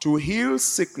 To heal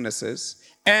sicknesses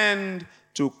and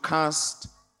to cast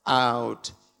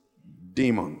out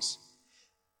demons.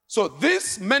 So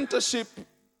this mentorship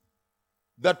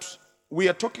that we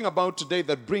are talking about today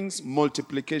that brings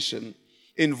multiplication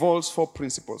involves 4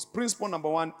 principles. Principle number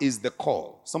 1 is the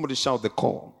call. Somebody shout the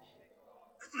call.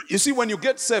 You see, when you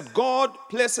get saved, God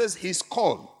places his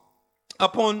call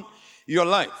upon your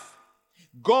life.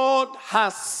 God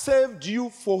has saved you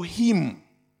for him.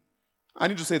 I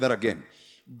need to say that again.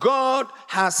 God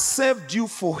has saved you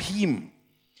for him.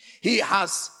 He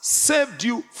has saved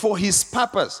you for his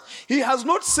purpose. He has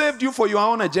not saved you for your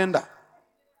own agenda.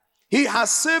 He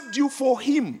has saved you for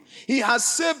him. He has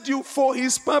saved you for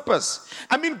his purpose.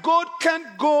 I mean, God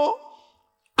can't go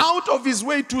out of his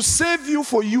way to save you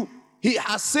for you. He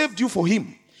has saved you for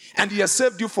him. And he has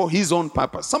saved you for his own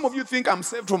purpose. Some of you think I'm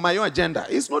saved for my own agenda.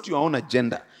 It's not your own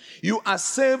agenda. You are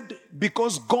saved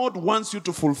because God wants you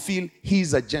to fulfill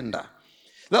his agenda.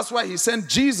 That's why he sent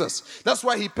Jesus. That's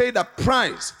why he paid a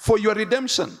price for your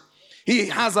redemption. He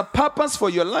has a purpose for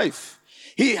your life.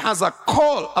 He has a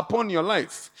call upon your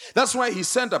life. That's why he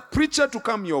sent a preacher to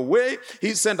come your way.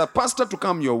 He sent a pastor to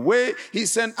come your way. He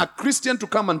sent a Christian to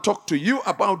come and talk to you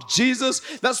about Jesus.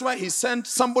 That's why he sent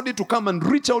somebody to come and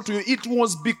reach out to you. It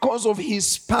was because of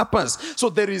his purpose. So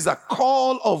there is a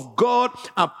call of God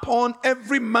upon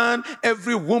every man,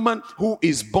 every woman who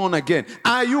is born again.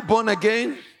 Are you born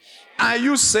again? Are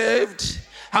you saved?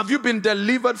 Have you been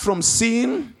delivered from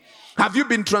sin? Have you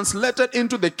been translated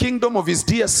into the kingdom of his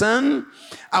dear son?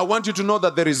 I want you to know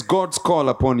that there is God's call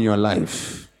upon your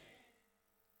life.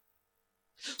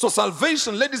 So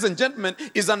salvation, ladies and gentlemen,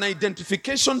 is an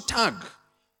identification tag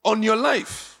on your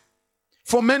life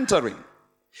for mentoring.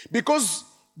 Because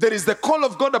there is the call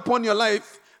of God upon your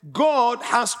life, God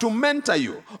has to mentor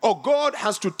you, or God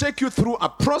has to take you through a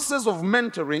process of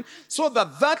mentoring so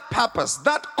that that purpose,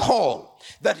 that call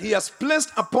that he has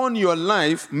placed upon your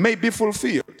life may be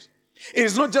fulfilled. It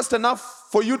is not just enough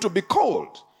for you to be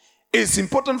called. It's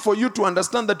important for you to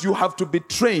understand that you have to be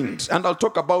trained, and I'll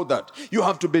talk about that. You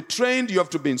have to be trained, you have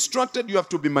to be instructed, you have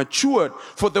to be matured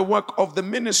for the work of the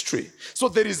ministry. So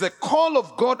there is a call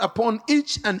of God upon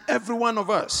each and every one of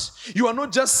us. You are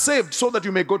not just saved so that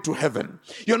you may go to heaven.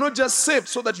 You're not just saved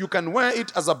so that you can wear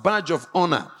it as a badge of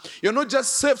honor. You're not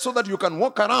just saved so that you can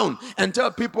walk around and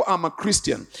tell people I'm a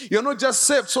Christian. You're not just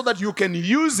saved so that you can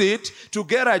use it to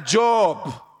get a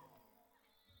job.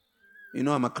 You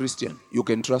know, I'm a Christian. You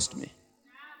can trust me.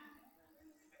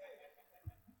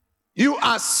 You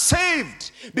are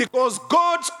saved because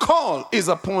God's call is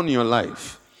upon your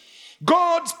life.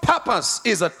 God's purpose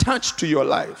is attached to your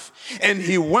life. And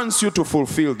he wants you to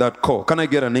fulfill that call. Can I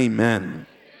get an amen?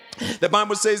 The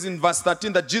Bible says in verse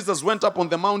 13 that Jesus went up on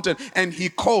the mountain and he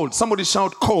called. Somebody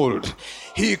shout, called.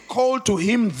 He called to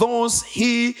him those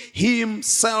he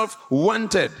himself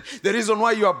wanted. The reason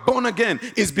why you are born again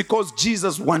is because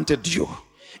Jesus wanted you.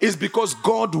 It's because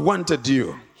God wanted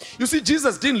you. You see,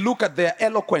 Jesus didn't look at their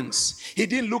eloquence. He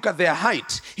didn't look at their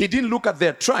height. He didn't look at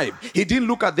their tribe. He didn't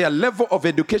look at their level of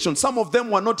education. Some of them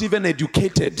were not even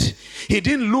educated. He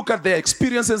didn't look at their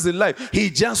experiences in life. He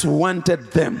just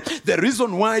wanted them. The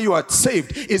reason why you are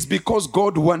saved is because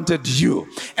God wanted you.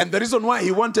 And the reason why he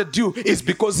wanted you is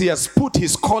because he has put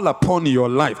his call upon your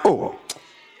life.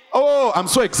 Oh, I'm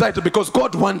so excited because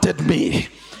God wanted me.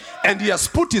 And he has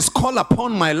put his call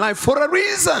upon my life for a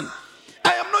reason.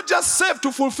 I am not just saved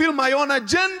to fulfill my own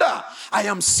agenda. I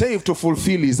am saved to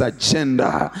fulfill his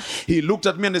agenda. He looked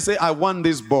at me and he said, I want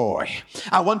this boy.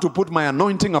 I want to put my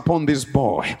anointing upon this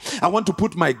boy. I want to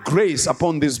put my grace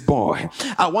upon this boy.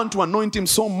 I want to anoint him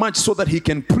so much so that he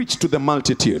can preach to the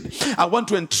multitude. I want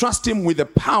to entrust him with the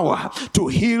power to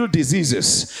heal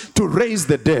diseases, to raise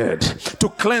the dead, to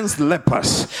cleanse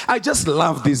lepers. I just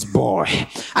love this boy.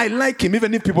 I like him.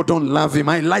 Even if people don't love him,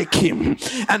 I like him.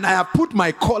 And I have put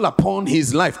my call upon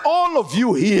his life. All of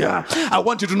you here, I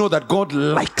want you to know that God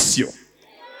likes you.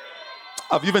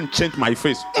 I've even changed my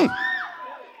face.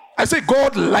 I say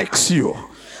God likes you.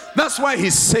 That's why he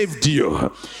saved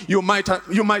you. You might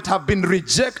have been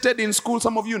rejected in school.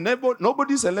 Some of you,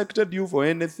 nobody selected you for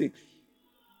anything.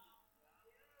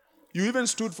 You even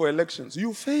stood for elections.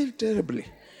 You failed terribly.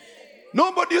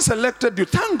 Nobody selected you.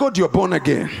 Thank God you're born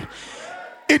again.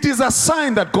 It is a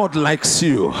sign that God likes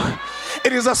you.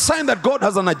 It is a sign that God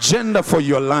has an agenda for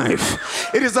your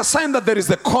life. It is a sign that there is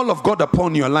the call of God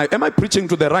upon your life. Am I preaching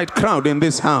to the right crowd in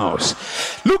this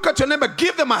house? Look at your neighbor,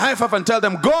 give them a high five and tell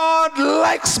them, God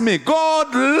likes me.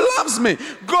 God loves me.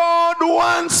 God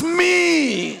wants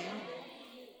me.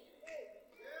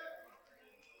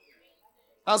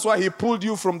 That's why he pulled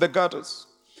you from the gutters.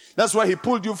 That's why he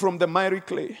pulled you from the miry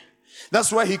clay.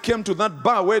 That's why he came to that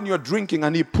bar when you're drinking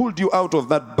and he pulled you out of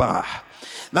that bar.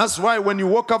 That's why when you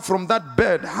woke up from that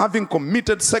bed, having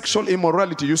committed sexual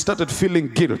immorality, you started feeling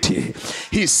guilty.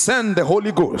 He sent the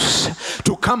Holy Ghost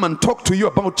to come and talk to you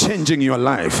about changing your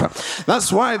life.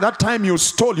 That's why that time you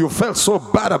stole, you felt so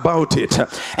bad about it.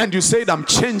 And you said, I'm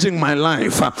changing my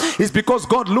life. It's because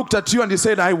God looked at you and he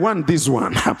said, I want this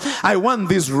one. I want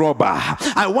this robber.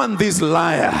 I want this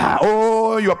liar.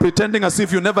 Oh, you are pretending as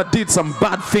if you never did some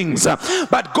bad things.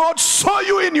 But God saw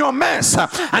you in your mess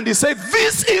and he said,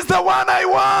 this is the one I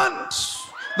want.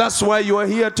 That's why you are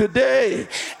here today.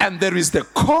 And there is the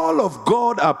call of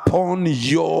God upon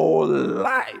your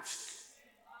life.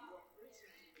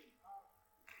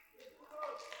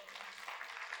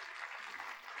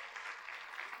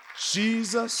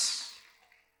 Jesus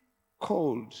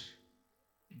called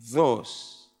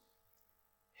those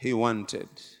he wanted.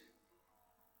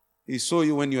 He saw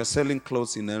you when you were selling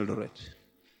clothes in Eldoret,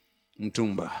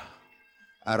 Mtumba.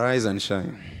 Arise and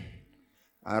shine.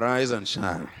 Arise and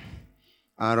shine.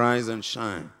 Arise and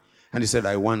shine. And he said,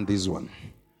 I want this one.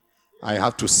 I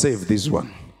have to save this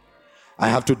one. I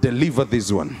have to deliver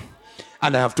this one.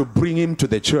 And I have to bring him to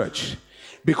the church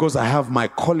because I have my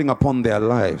calling upon their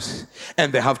lives.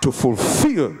 And they have to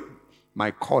fulfill my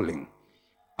calling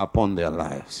upon their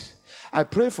lives. I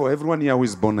pray for everyone here who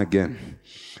is born again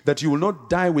that you will not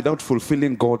die without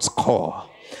fulfilling God's call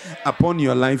upon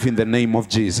your life in the name of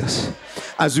Jesus.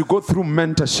 As you go through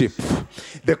mentorship,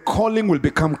 the calling will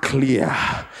become clear.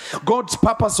 God's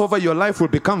purpose over your life will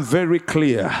become very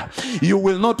clear. You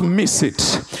will not miss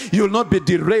it. You will not be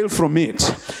derailed from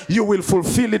it. You will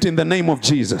fulfill it in the name of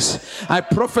Jesus. I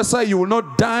prophesy you will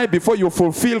not die before you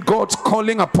fulfill God's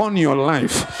calling upon your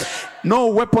life. No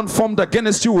weapon formed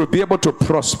against you will be able to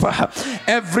prosper.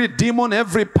 Every demon,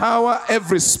 every power,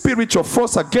 every spiritual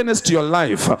force against your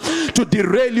life to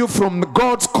derail you from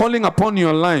God's calling upon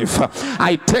your life,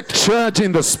 I take charge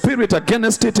in the spirit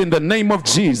against it in the name of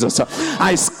Jesus.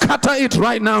 I scatter it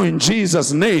right now in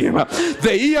Jesus' name.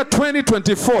 The year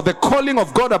 2024, the calling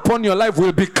of God upon your life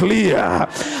will be clear.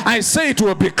 I say it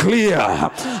will be clear.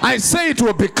 I say it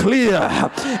will be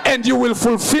clear. And you will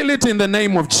fulfill it in the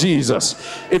name of Jesus.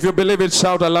 If you believe it,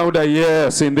 shout aloud a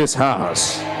yes in this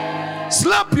house.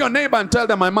 Slap your neighbor and tell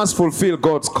them, I must fulfill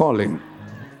God's calling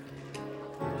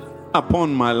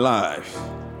upon my life.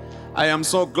 I am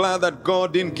so glad that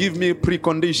God didn't give me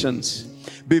preconditions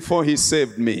before he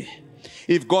saved me.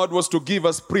 If God was to give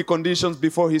us preconditions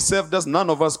before he saved us, none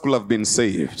of us could have been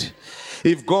saved.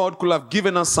 If God could have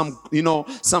given us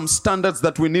some standards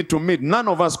that we need to meet, none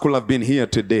of us could have been here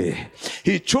today.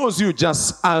 He chose you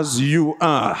just as you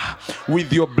are,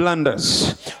 with your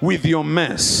blunders, with your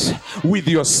mess, with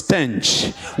your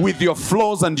stench, with your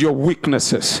flaws and your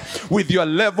weaknesses, with your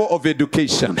level of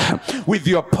education, with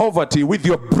your poverty, with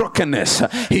your brokenness.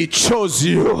 He chose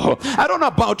you. I don't know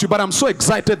about you, but I'm so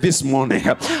excited this morning.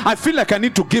 I feel like I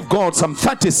need to give God some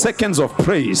 30 seconds of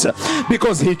praise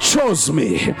because he chose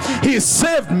me. He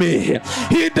saved me.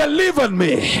 He delivered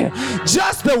me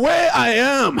just the way I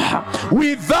am,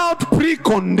 without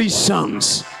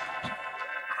preconditions.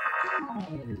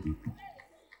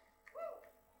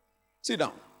 Sit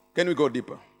down. Can we go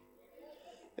deeper?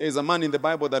 There is a man in the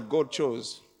Bible that God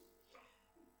chose,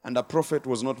 and a prophet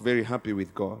was not very happy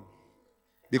with God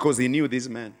because he knew this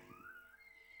man.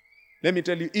 Let me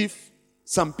tell you, if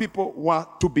some people were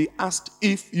to be asked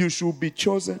if you should be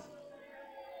chosen,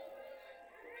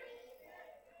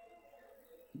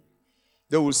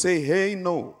 they will say, hey,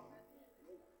 no.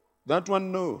 That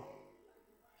one, no.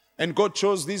 And God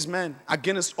chose this man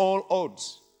against all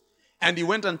odds. And he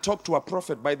went and talked to a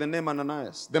prophet by the name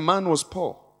Ananias. The man was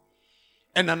poor.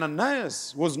 And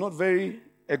Ananias was not very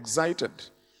excited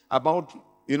about,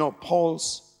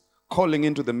 Paul's calling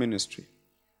into the ministry.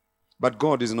 But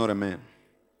God is not a man.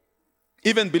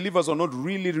 Even believers are not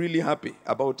really, really happy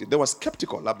about it. They were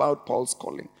skeptical about Paul's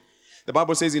calling. The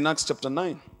Bible says in Acts chapter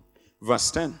 9, verse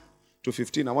 10 to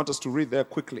 15. I want us to read there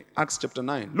quickly. Acts chapter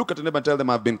 9. Look at the neighbor and tell them,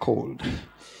 I've been called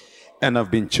and I've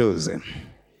been chosen.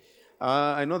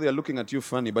 I know they are looking at you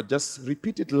funny, but just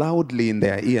repeat it loudly in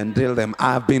their ear and tell them,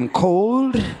 I've been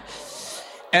called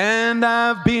and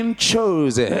I've been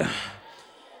chosen.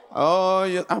 Oh,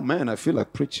 yeah. Oh man, I feel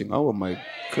like preaching. Oh my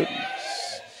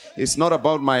goodness. It's not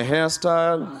about my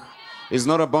hairstyle. It's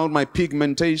not about my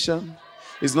pigmentation.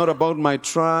 It's not about my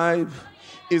tribe.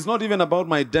 It's not even about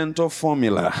my dental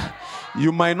formula.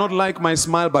 You might not like my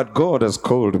smile, but God has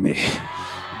called me.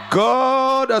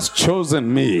 God has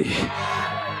chosen me.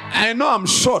 I know I'm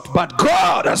short, but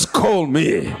God has called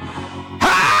me.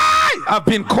 Hi! I've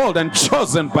been called and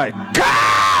chosen by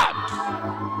God.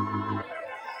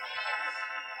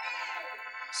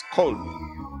 He's called me.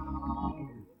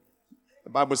 The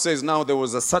Bible says now there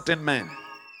was a certain man,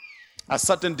 a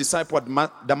certain disciple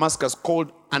at Damascus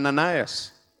called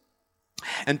Ananias.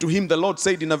 And to him the Lord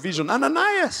said in a vision,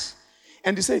 Ananias.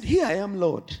 And he said, here I am,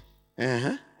 Lord.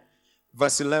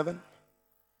 Verse 11.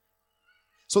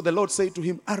 So the Lord said to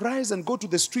him, arise and go to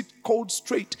the street called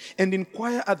Straight and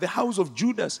inquire at the house of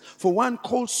Judas for one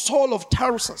called Saul of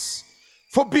Tarsus.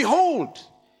 For behold,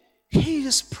 he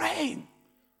is praying.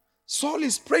 Saul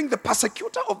is praying. The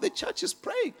persecutor of the church is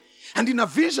praying. And in a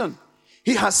vision,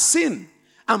 he has seen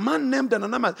a man named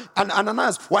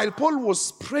Ananias. While Paul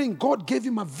was praying, God gave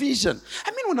him a vision.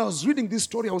 I mean, when I was reading this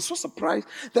story, I was so surprised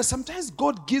that sometimes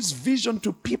God gives vision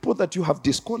to people that you have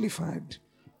disqualified.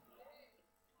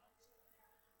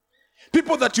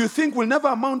 People that you think will never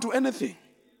amount to anything.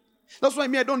 That's why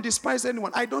I don't despise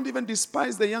anyone. I don't even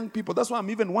despise the young people. That's why I'm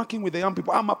even working with the young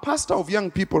people. I'm a pastor of young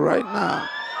people right now.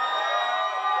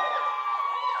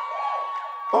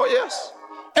 Oh yes.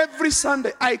 Every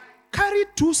Sunday, I carry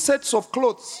 2 sets of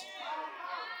clothes.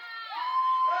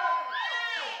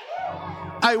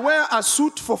 I wear a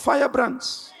suit for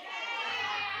firebrands.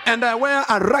 And I wear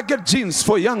a ragged jeans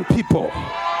for young people.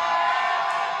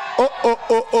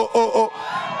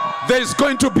 There's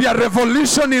going to be a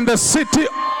revolution in the city.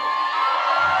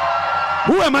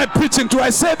 Who am I preaching to? I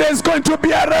say there's going to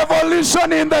be a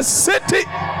revolution in the city.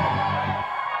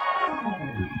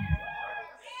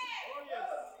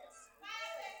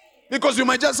 Because you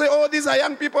might just say, oh, these are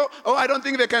young people. Oh, I don't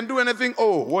think they can do anything.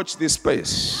 Oh, watch this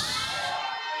space.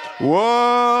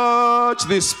 Watch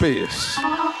this space.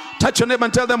 Touch your neighbor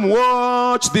and tell them,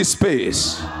 watch this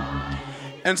space.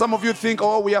 And some of you think,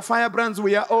 oh, we are firebrands,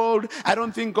 we are old. I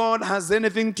don't think God has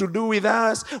anything to do with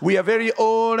us. We are very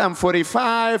old. I'm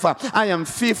 45. I am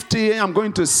 50. I'm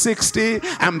going to 60.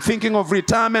 I'm thinking of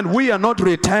retirement. We are not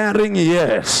retiring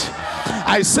yet.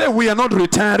 I say we are not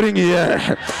retiring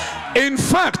yet. In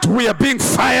fact, we are being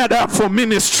fired up for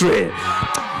ministry.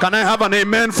 Can I have an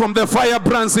amen from the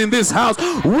firebrands in this house?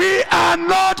 We are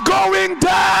not going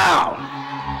down.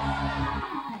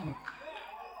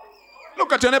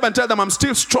 Look at your neighbor and tell them, I'm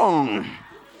still strong.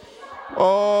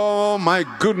 Oh my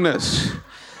goodness.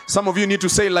 Some of you need to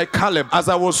say like Caleb, as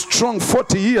I was strong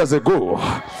 40 years ago,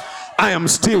 I am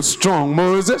still strong,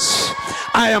 Moses.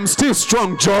 I am still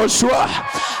strong, Joshua.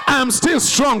 I am still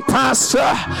strong,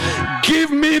 Pastor.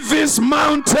 Give me this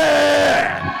mountain.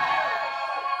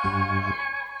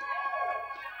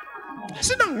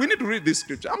 Sit down. We need to read this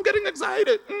scripture. I'm getting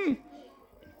excited.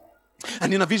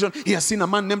 And in a vision, he has seen a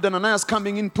man named Ananias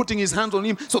coming in, putting his hands on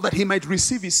him so that he might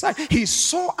receive his sight. He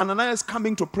saw Ananias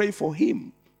coming to pray for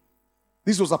him.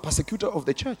 This was a persecutor of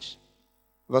the church.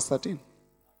 Verse 13.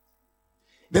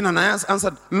 Then Ananias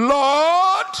answered,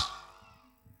 Lord,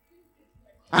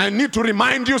 I need to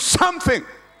remind you something.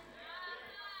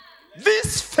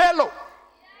 This fellow,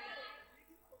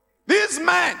 this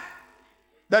man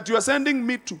that you are sending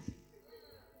me to,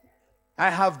 I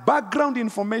have background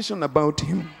information about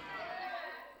him.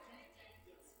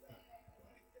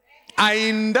 I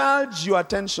indulge your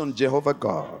attention, Jehovah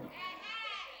God.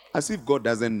 As if God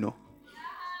doesn't know.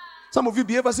 Some of you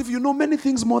behave as if you know many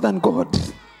things more than God.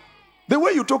 The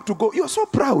way you talk to God, you are so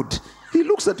proud. He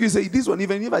looks at you and says, this one,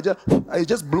 even if I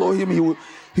just blow him,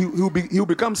 he'll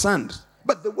become sand.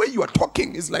 But the way you are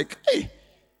talking is like, hey,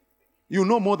 you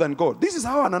know more than God. This is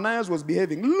how Ananias was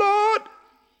behaving. Lord,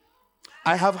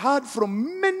 I have heard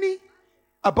from many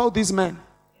about this man.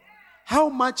 How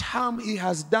much harm he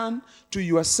has done to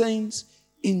your saints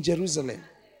in Jerusalem.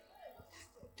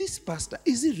 This pastor,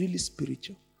 is he really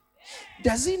spiritual?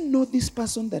 Does he know this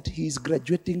person that he is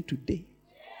graduating today?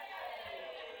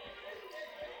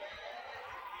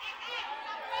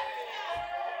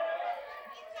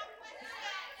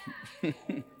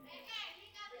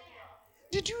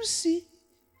 Did you see?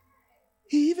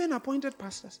 He even appointed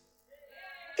pastors.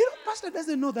 You know, pastor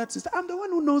doesn't know that sister. I'm the one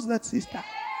who knows that sister.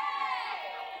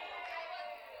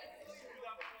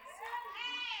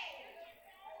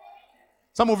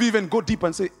 Some of you even go deep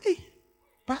and say, hey,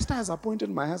 pastor has appointed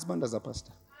my husband as a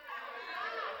pastor.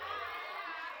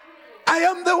 I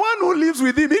am the one who lives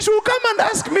with him. He should come and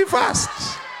ask me first.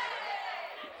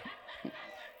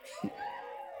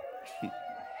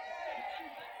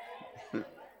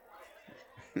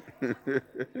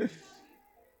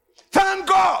 Thank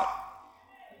God.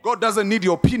 God doesn't need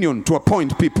your opinion to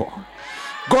appoint people.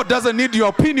 God doesn't need your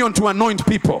opinion to anoint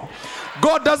people.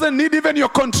 God doesn't need even your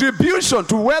contribution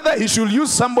to whether he should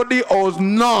use somebody or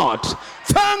not.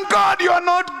 Thank God you're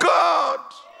not God.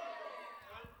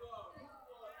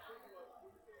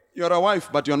 You're a wife,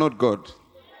 but you're not God.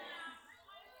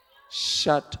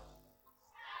 Shut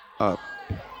up.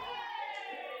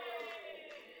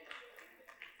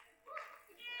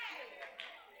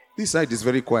 This side is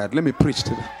very quiet. Let me preach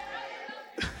to them.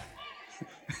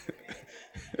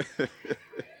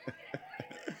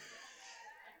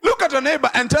 Look at your neighbor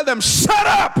and tell them, shut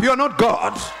up, you're not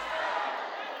God.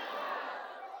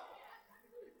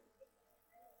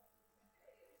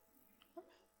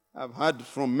 I've heard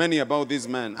from many about this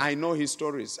man. I know his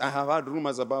stories. I have heard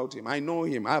rumors about him. I know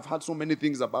him. I've heard so many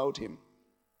things about him.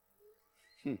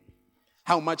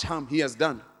 How much harm he has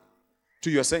done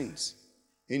to your saints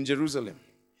in Jerusalem.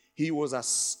 He was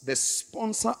the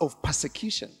sponsor of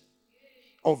persecution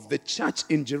of the church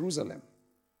in Jerusalem.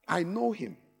 I know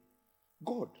him.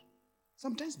 God,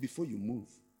 sometimes before you move,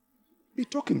 be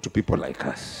talking to people like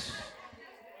us.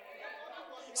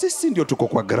 Sisi ndio tuko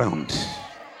kwa ground.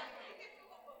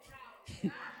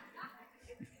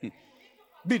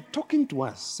 Be talking to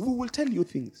us. We will tell you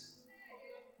things.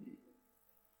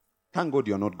 Thank God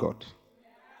you're not God.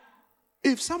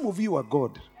 If some of you are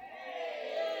God,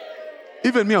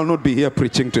 even me, I'll not be here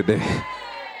preaching today.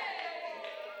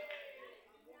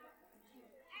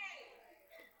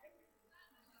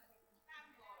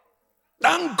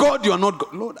 Thank God you are not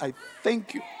God. Lord, I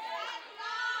thank you.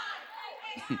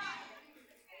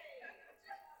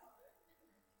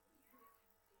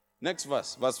 Next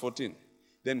verse, verse 14.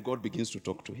 Then God begins to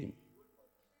talk to him.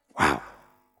 Wow.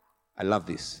 I love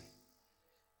this.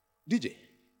 DJ,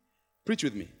 preach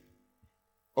with me.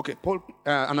 Okay,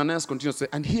 Ananias continues to say,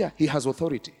 and here he has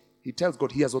authority. He tells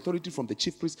God he has authority from the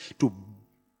chief priest to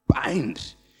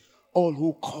bind all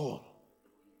who call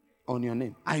on your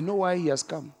name. I know why he has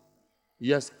come.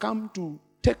 He has come to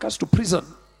take us to prison.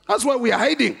 That's why we are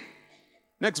hiding.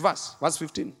 Next verse, verse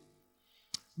 15.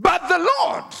 But the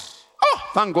Lord, oh,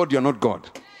 thank God you're not God.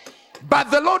 But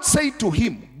the Lord said to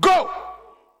him, go,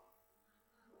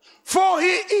 for he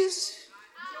is.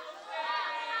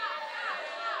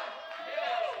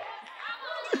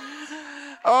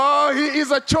 Oh, he is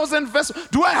a chosen vessel.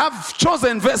 Do I have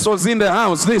chosen vessels in the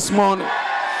house this morning?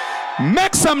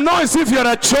 Make some noise if you're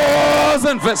a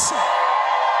chosen vessel.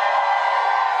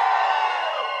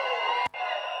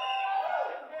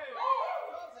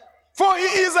 For he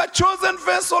is a chosen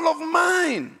vessel of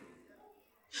mine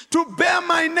to bear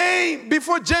my name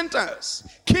before Gentiles,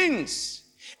 kings,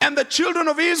 and the children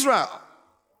of Israel.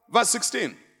 Verse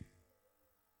 16.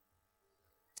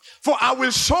 For I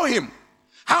will show him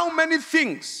how many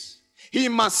things he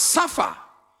must suffer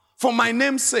for my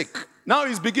name's sake. Now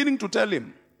he's beginning to tell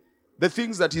him the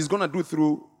things that he's going to do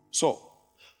through Saul.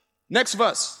 Next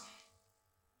verse.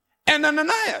 And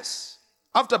Ananias,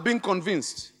 after being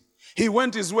convinced, he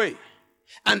went his way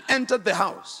and entered the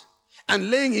house. And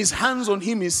laying his hands on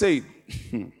him, he said,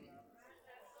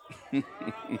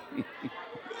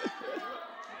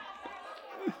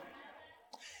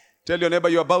 tell your neighbor,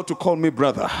 you're about to call me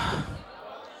brother.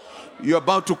 You're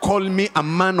about to call me a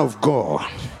man of God.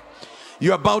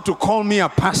 You're about to call me a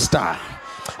pastor.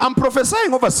 I'm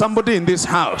prophesying over somebody in this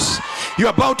house. You're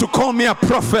about to call me a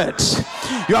prophet.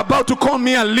 You're about to call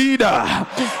me a leader.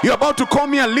 You're about to call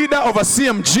me a leader of a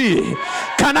CMG.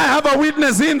 Can I have a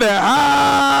witness in the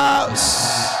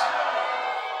house?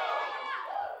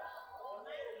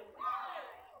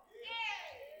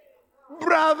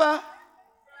 Brother.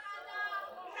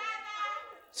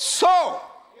 So,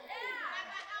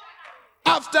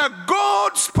 after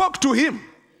God spoke to him,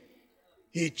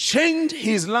 he changed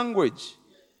his language.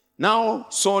 Now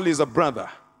Saul is a brother.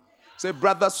 Say,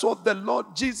 brother Saul, the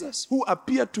Lord Jesus, who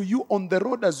appeared to you on the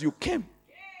road as you came,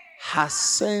 has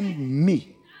sent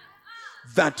me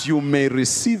that you may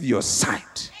receive your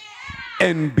sight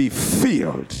and be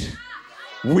filled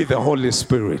with the Holy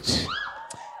Spirit.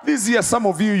 This year, some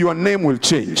of you, your name will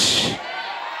change.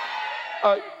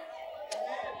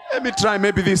 Let me try,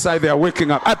 maybe this side they are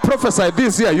waking up. I prophesy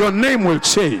this year, your name will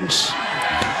change.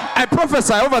 I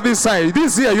prophesy over this side,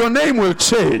 this year, your name will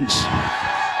change.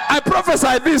 I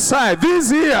prophesy this side,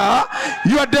 this year,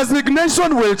 your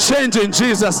designation will change in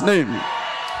Jesus' name.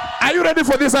 Are you ready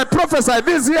for this? I prophesy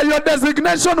this year, your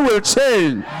designation will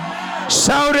change.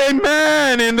 Shout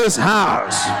amen in this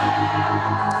house.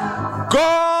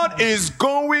 God is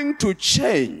going to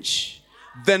change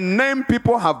the name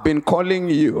people have been calling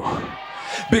you.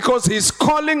 Because his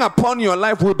calling upon your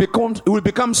life will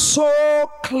become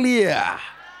so clear.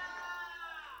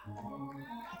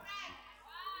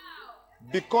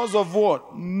 Because of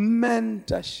what?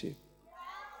 Mentorship.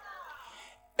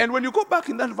 And when you go back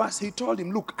in that verse, he told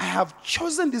him, look, I have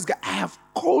chosen this guy. I have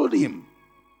called him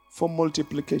for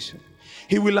multiplication.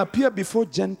 He will appear before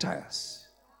Gentiles.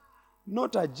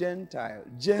 Not a Gentile.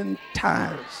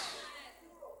 Gentiles.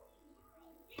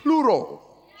 Plural.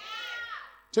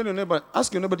 Tell your neighbor,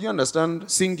 ask your neighbor, do you understand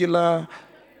singular?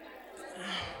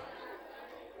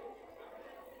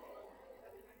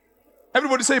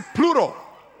 Everybody say plural.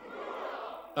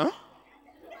 Huh?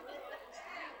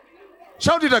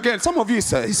 Shout it again. Some of you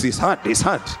say it's hard. It's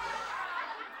hard.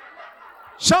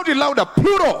 Shout it louder.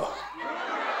 Plural.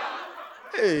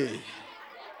 Hey.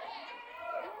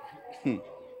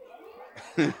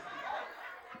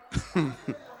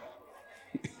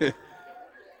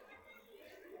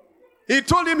 He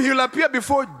told him he will appear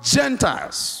before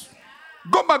Gentiles.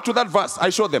 Go back to that verse. I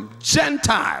showed them.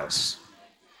 Gentiles.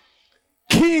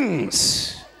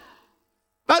 Kings.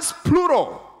 That's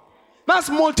plural. That's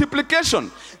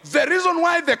multiplication. The reason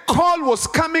why the call was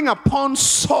coming upon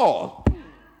Saul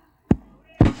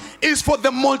is for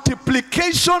the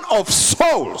multiplication of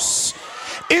souls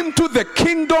into the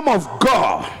kingdom of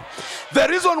God. The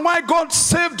reason why God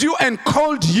saved you and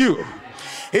called you,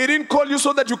 He didn't call you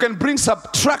so that you can bring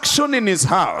subtraction in His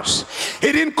house.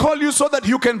 He didn't call you so that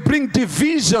you can bring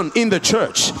division in the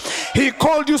church. He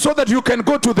called you so that you can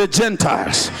go to the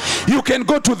Gentiles. You can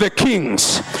go to the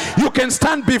kings. You can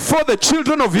stand before the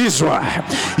children of Israel.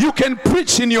 You can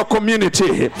preach in your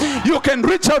community. You can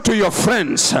reach out to your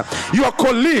friends, your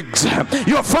colleagues,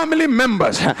 your family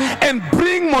members, and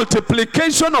bring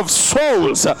multiplication of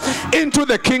souls into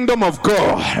the kingdom of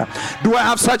God. Do I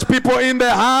have such people in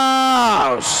the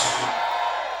house?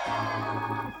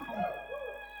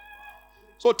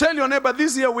 So tell your neighbor,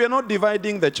 this year we are not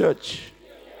dividing the church.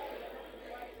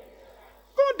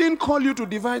 God didn't call you to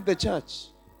divide the church.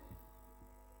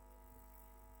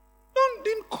 God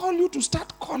didn't call you to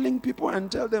start calling people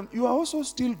and tell them you are also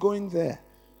still going there.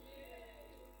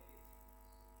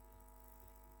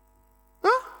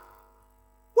 Huh?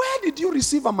 Where did you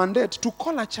receive a mandate to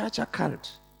call a church a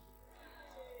cult?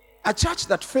 A church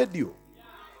that fed you.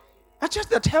 A church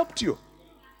that helped you.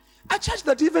 A church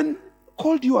that even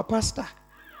called you a pastor.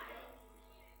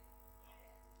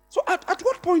 So at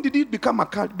what point did it become a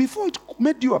cult? Before it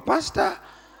made you a pastor?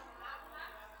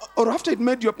 Or after it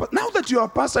made you a pastor? Now that you're a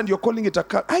pastor and you're calling it a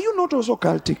cult, are you not also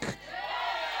cultic?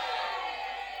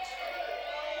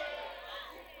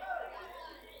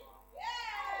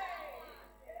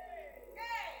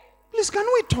 Please, can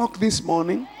we talk this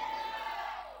morning?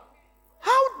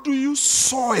 How do you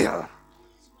soil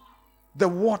the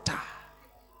water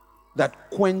that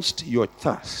quenched your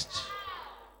thirst?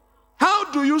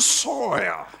 How do you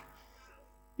soil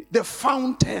the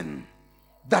fountain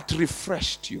that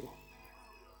refreshed you?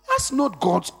 That's not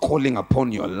God's calling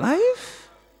upon your life.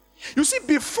 You see,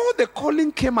 before the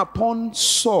calling came upon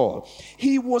Saul,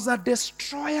 he was a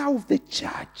destroyer of the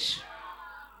church.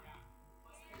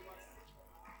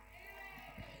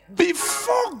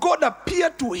 Before God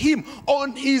appeared to him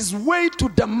on his way to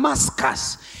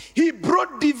Damascus, he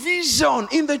brought division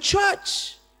in the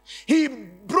church. He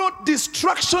brought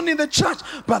destruction in the church.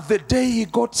 But the day he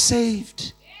got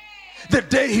saved, the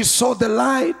day he saw the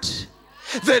light,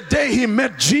 the day he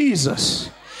met Jesus,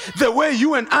 the way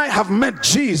you and I have met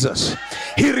Jesus,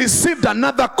 he received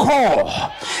another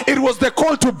call. It was the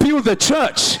call to build the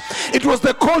church. It was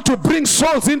the call to bring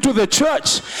souls into the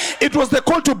church. It was the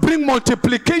call to bring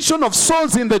multiplication of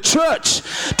souls in the church,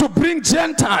 to bring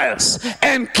Gentiles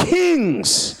and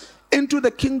kings into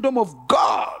the kingdom of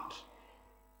God.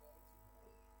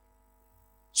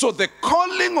 So the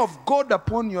calling of God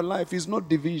upon your life is not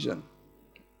division.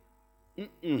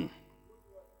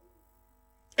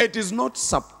 It is not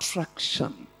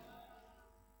subtraction.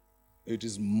 It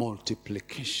is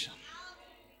multiplication.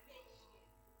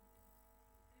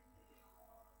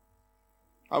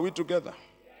 Are we together?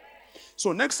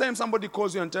 So next time somebody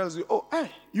calls you and tells you, oh, hey,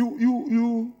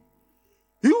 you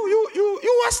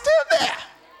are still there.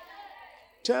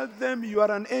 Tell them you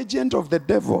are an agent of the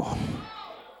devil.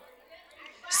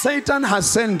 Satan has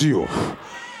sent you.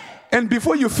 And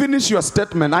before you finish your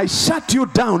statement, I shut you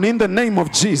down in the name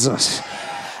of Jesus.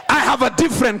 I have a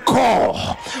different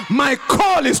call. My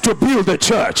call is to build the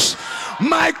church.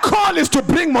 My call is to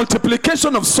bring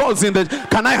multiplication of souls in the...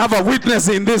 Can I have a witness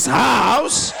in this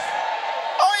house?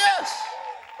 Oh yes.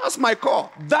 That's my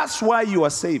call. That's why you are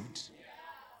saved.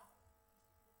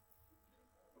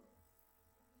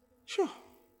 Sure.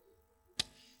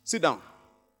 Sit down.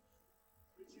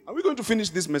 Are we going to finish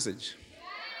this message?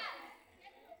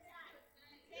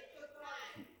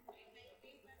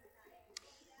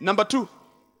 Number 2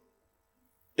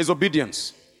 is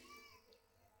obedience.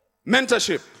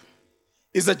 Mentorship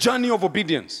is a journey of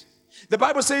obedience. The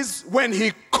Bible says when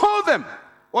he called them,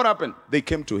 what happened? They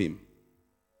came to him.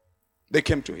 They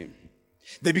came to him.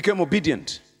 They became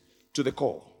obedient to the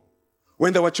call.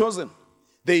 When they were chosen,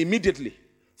 they immediately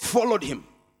followed him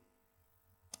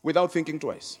without thinking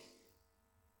twice.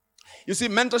 You see,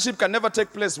 mentorship can never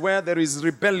take place where there is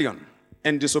rebellion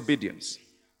and disobedience.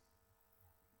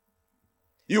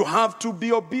 You have to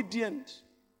be obedient.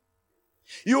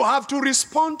 You have to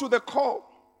respond to the call.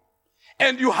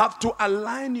 And you have to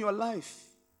align your life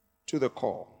to the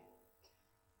call.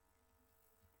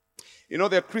 You know,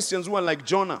 there are Christians who are like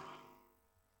Jonah,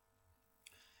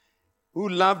 who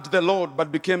loved the Lord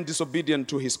but became disobedient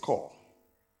to his call.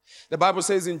 The Bible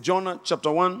says in Jonah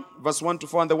chapter 1, verse 1 to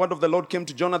 4, and the word of the Lord came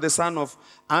to Jonah, the son of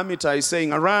Amittai,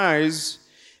 saying, Arise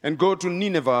and go to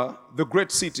Nineveh, the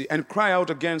great city, and cry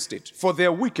out against it, for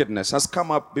their wickedness has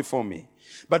come up before me.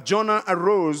 But Jonah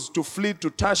arose to flee to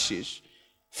Tarshish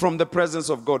from the presence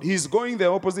of God. He's going the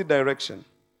opposite direction.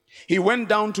 He went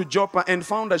down to Joppa and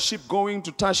found a ship going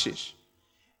to Tarshish.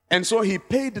 And so he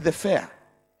paid the fare.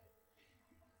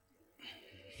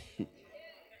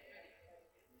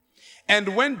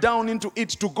 And went down into it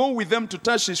to go with them to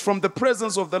Tarshish from the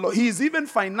presence of the Lord. He is even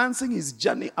financing his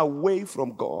journey away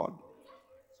from God.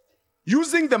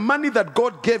 Using the money that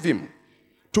God gave him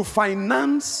to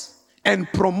finance and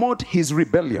promote his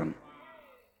rebellion.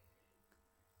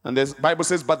 And the Bible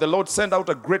says, but the Lord sent out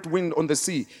a great wind on the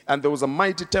sea, and there was a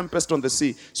mighty tempest on the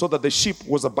sea, so that the ship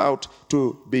was about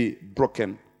to be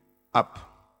broken up.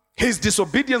 His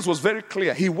disobedience was very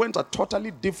clear. He went a totally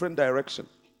different direction.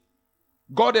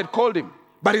 God had called him,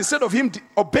 but instead of him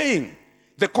obeying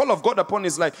the call of God upon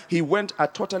his life, he went a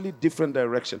totally different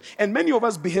direction. And many of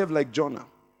us behave like Jonah.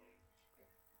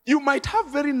 You might have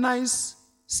very nice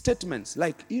statements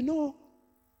like,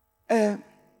 our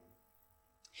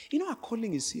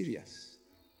calling is serious.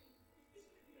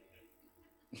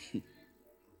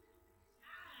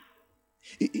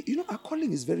 Our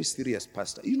calling is very serious,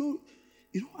 Pastor.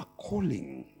 Our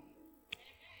calling.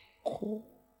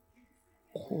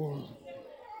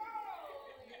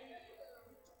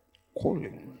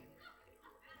 Calling.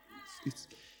 It's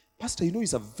Pastor,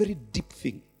 it's a very deep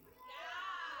thing.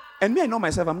 And me, I know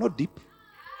myself, I'm not deep.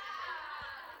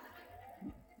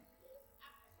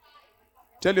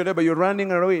 Tell your neighbor, you're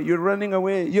running away. You're running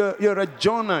away. You're a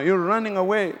Jonah. You're running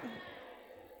away.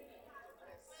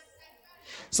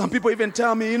 Some people even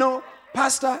tell me,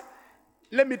 Pastor,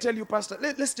 let me tell you, Pastor,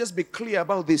 let's just be clear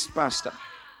about this, Pastor.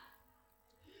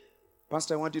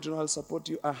 Pastor, I want you to know I'll support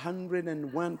you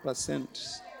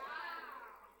 101%.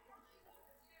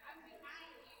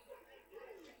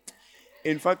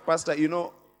 In fact, Pastor,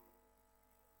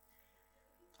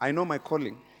 I know my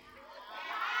calling.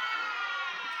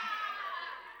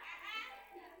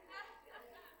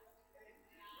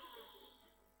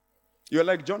 You're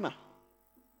like Jonah,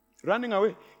 running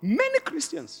away. Many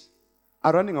Christians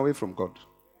are running away from God.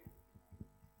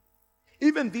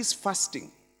 Even this fasting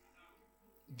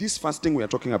we are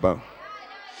talking about.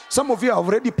 Some of you have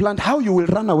already planned how you will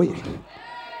run away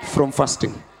from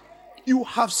fasting. You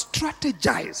have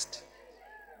strategized.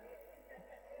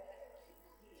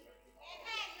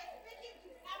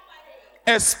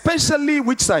 Especially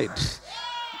which side?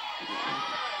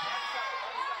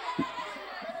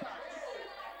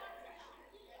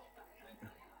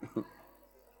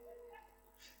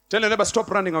 Tell your neighbor, stop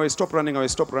running away, stop running away,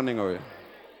 stop running away.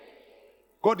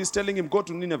 God is telling him, go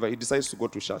to Nineveh. He decides to go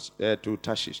to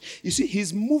Tarshish. You see,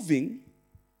 he's moving,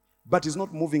 but he's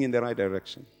not moving in the right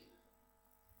direction.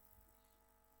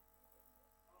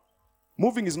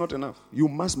 Moving is not enough. You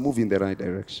must move in the right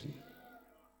direction.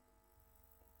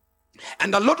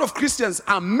 And a lot of Christians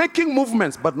are making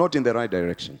movements, but not in the right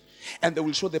direction. And they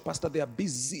will show the pastor they are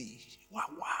busy. Wow.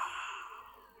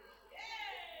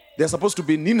 They're supposed to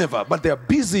be in Nineveh, but they are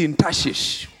busy in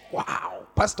Tarshish. Wow.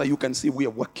 Pastor, you can see we are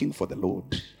working for the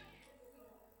Lord.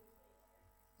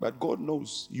 But God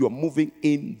knows you are moving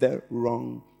in the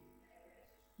wrong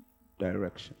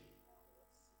direction.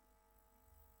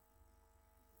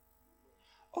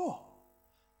 Oh,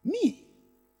 me.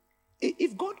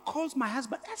 If God calls my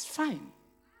husband, that's fine.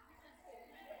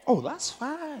 Oh, that's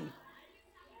fine.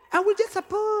 I will just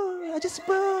suppose.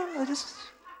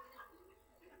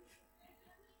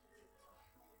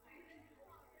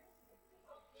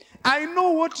 I know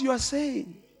what you are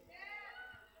saying.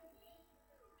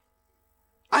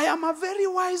 I am a very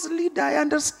wise leader. I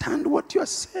understand what you are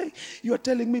saying. You are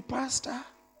telling me, Pastor,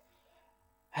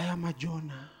 I am a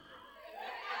Jonah.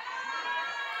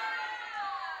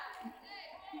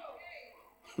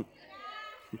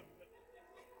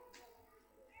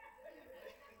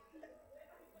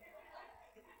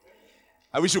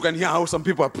 I wish you can hear how some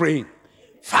people are praying.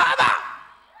 Father,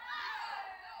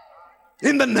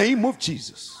 in the name of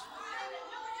Jesus,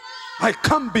 I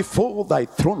come before thy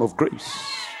throne of grace.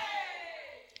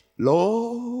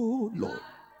 Lord,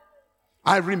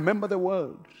 I remember the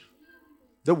world.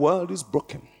 The world is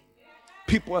broken.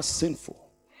 People are sinful.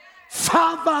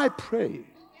 Father, I pray,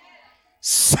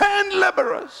 send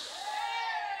laborers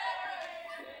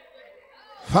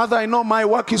Father, I know my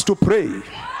work is to pray.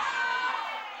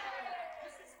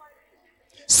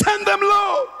 Send them,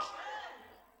 Lord.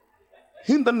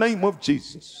 In the name of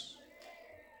Jesus.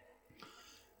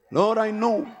 Lord, I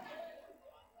know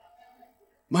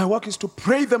my work is to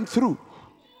pray them through.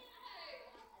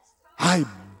 I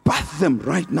bath them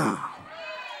right now.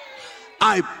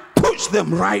 I push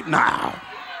them right now.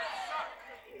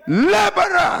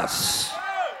 Laborers,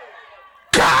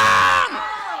 come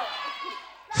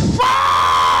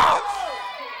forth.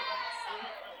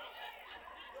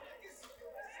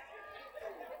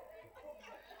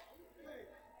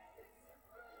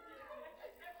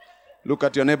 Look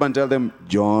at your neighbor and tell them,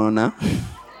 Jonah.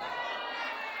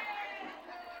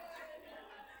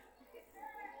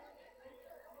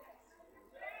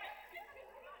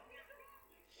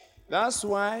 That's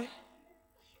why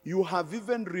you have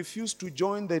even refused to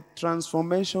join the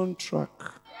transformation track.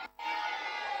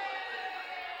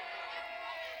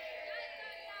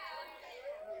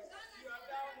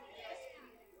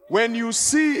 When you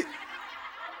see,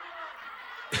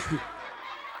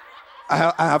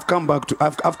 I have come back to,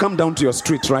 I've come down to your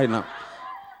street right now.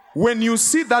 When you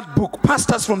see that book,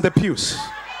 Pastors from the Pews,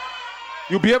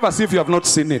 you'll behave as if you have not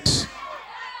seen it.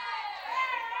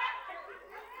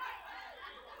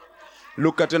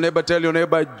 Look at your neighbor, tell your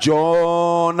neighbor,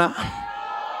 Jonah.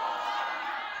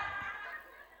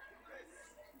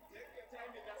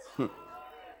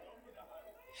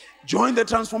 Join the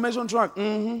transformation track.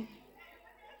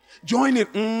 Join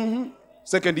it.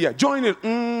 Second year, join it.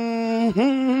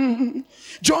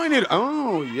 Join it.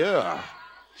 Oh, yeah.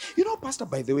 You know, Pastor,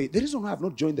 by the way, the reason why I have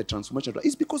not joined the transformation track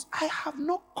is because I have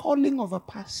no calling of a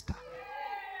pastor.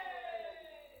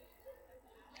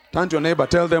 Turn to your neighbor,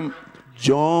 tell them,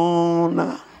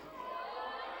 Jonah.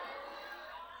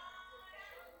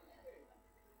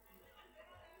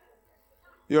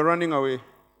 You're running away.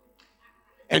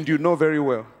 And you know very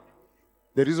well,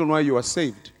 the reason why you are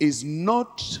saved is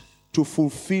not to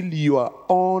fulfill your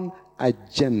own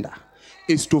agenda.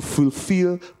 It's to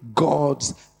fulfill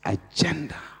God's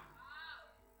agenda.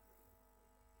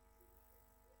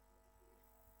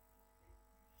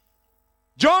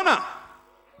 Jonah.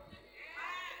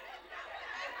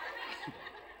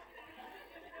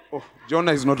 Oh,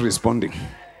 Jonah is not responding.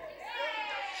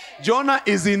 Jonah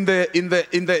is in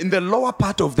the lower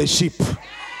part of the ship.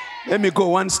 Let me go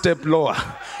one step lower.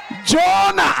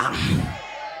 Jonah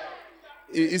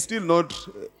is still not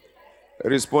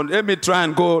responding. Let me try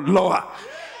and go lower.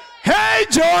 Hey,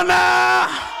 Jonah!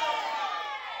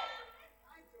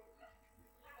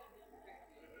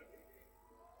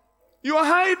 You are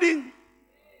hiding.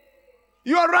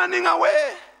 You are running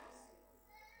away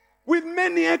with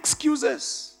many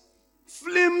excuses,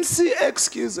 flimsy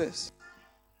excuses.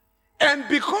 And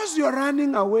because you are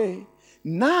running away,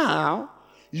 now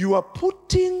you are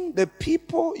putting the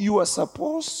people you are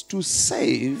supposed to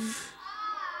save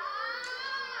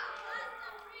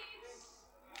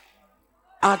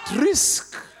at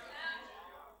risk.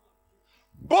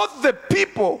 Both the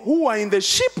people who are in the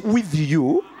ship with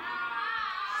you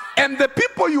and the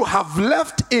people you have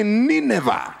left in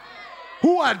Nineveh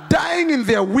who are dying in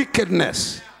their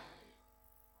wickedness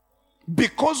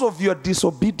because of your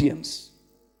disobedience.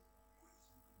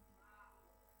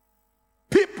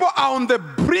 People are on the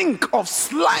brink of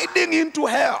sliding into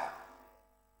hell.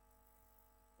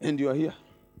 And you are here.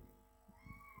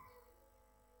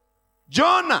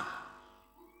 Jonah.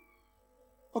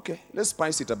 Okay, let's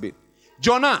spice it a bit.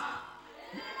 Jonah.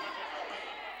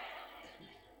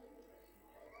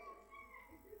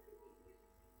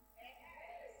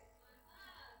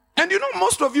 And you know,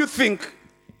 most of you think,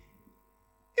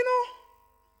 you know,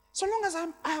 so long as I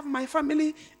have my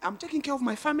family, I'm taking care of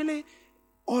my family,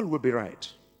 all will be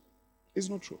right. It's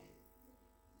not true.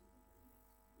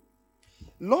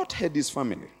 Lot had his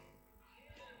family,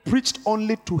 preached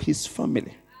only to his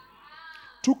family,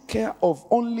 took care of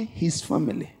only his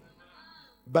family,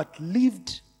 but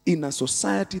lived in a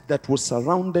society that was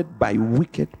surrounded by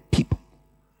wicked people.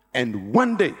 And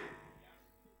one day,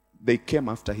 they came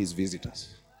after his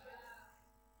visitors.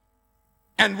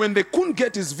 And when they couldn't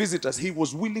get his visitors, he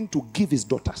was willing to give his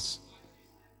daughters.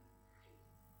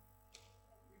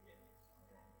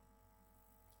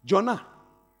 Jonah,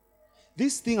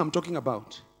 this thing I'm talking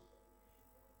about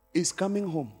is coming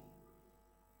home.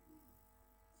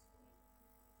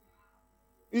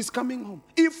 It's coming home.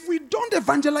 If we don't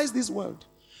evangelize this world,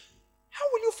 how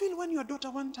will you feel when your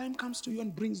daughter one time comes to you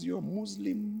and brings you a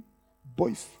Muslim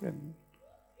boyfriend?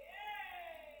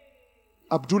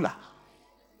 Abdullah.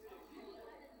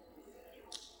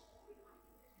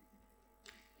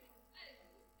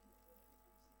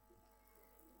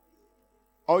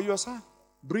 Or your son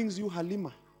brings you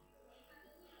Halima.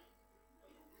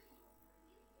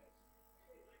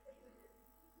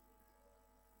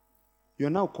 You're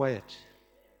now quiet.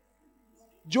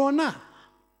 Jonah,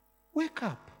 wake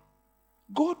up.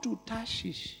 Go to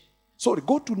Tarshish. Sorry,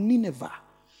 go to Nineveh.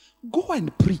 Go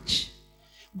and preach.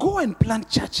 Go and plant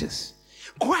churches.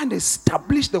 Go and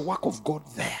establish the work of God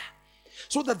there.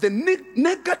 So that the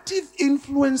negative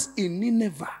influence in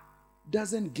Nineveh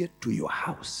doesn't get to your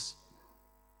house.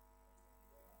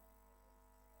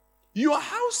 Your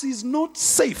house is not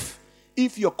safe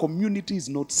if your community is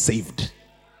not saved.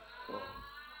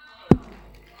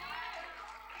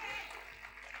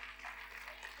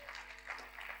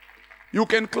 You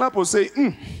can clap or say,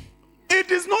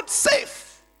 it is not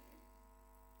safe.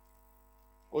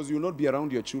 Because you will not be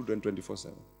around your children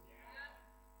 24/7.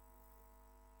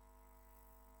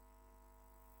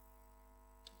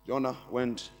 Jonah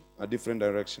went a different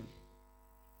direction.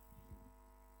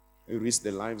 He risked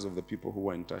the lives of the people who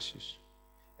were in Tarshish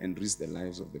and risked the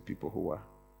lives of the people who were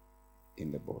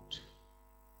in the boat.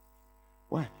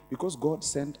 Why? Because God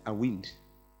sent a wind.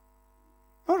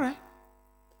 All right.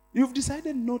 You've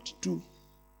decided not to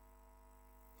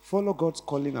follow God's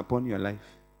calling upon your life.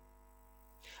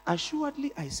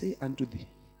 Assuredly, I say unto thee,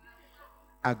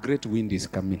 a great wind is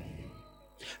coming.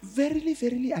 Verily,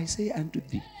 verily, I say unto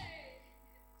thee,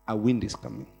 a wind is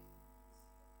coming.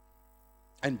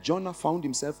 And Jonah found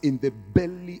himself in the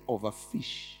belly of a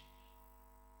fish.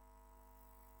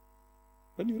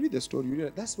 When you read the story, you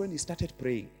realize that's when he started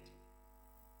praying.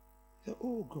 He said,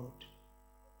 oh God,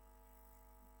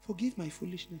 forgive my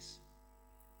foolishness.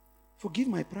 Forgive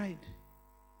my pride.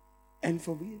 And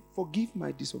forgive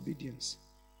my disobedience.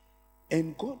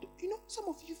 And God, some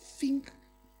of you think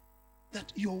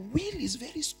that your will is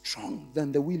very strong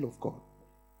than the will of God.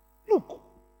 Look,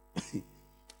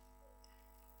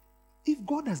 if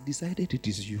God has decided it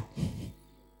is you,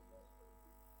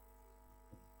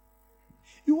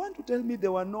 you want to tell me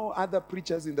there were no other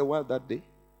preachers in the world that day?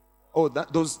 Or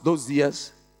those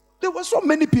years? There were so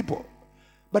many people.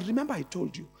 But remember I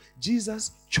told you,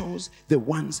 Jesus chose the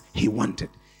ones he wanted.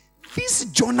 This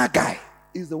Jonah guy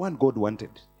is the one God wanted.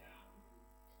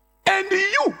 And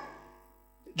you,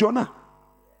 Jonah,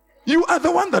 you are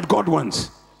the one that God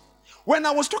wants. When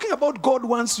I was talking about God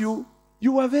wants you,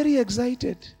 you were very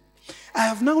excited. I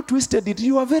have now twisted it.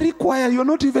 You are very quiet. You're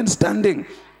not even standing.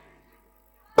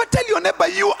 But tell your neighbor,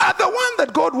 you are the one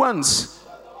that God wants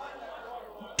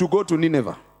to go to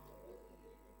Nineveh.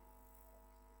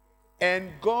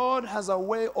 And God has a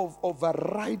way of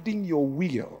overriding your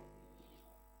will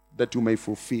that you may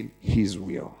fulfill his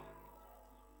will.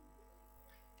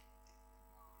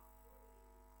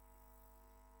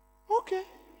 Okay.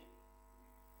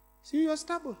 See, you are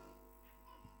stubborn.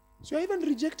 So you're even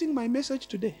rejecting my message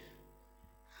today.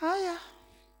 Haya.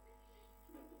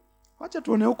 Wacha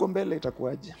tuone huko mbele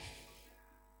itakuwaje.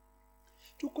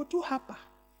 Tuko tu hapa.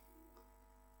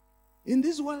 In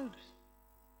this world.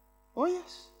 Oh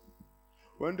yes.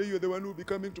 One day you're the one who will be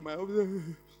coming to my office.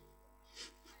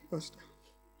 Pastor.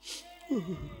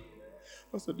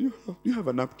 Pastor, do you have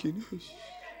a napkin?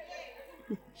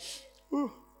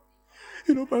 Oh,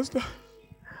 Pastor,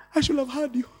 I should have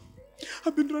had you.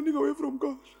 I've been running away from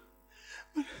God.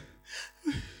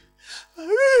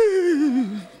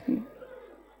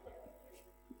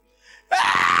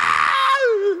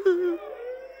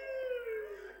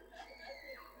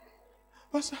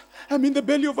 Pastor, I'm in the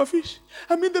belly of a fish.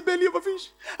 I'm in the belly of a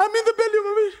fish. I'm in the belly of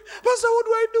a fish. Pastor, what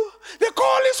do I do? The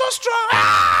call is so strong.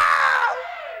 Ah!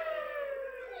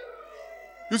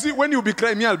 You see, when you be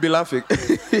crying, me, I'll be laughing.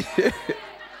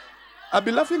 I'll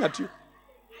be laughing at you.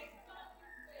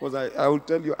 Because I will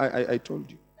tell you, I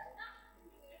told you.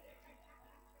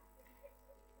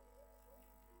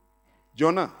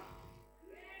 Jonah.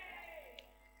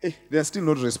 They're still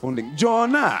not responding.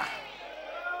 Jonah.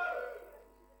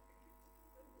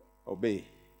 Obey.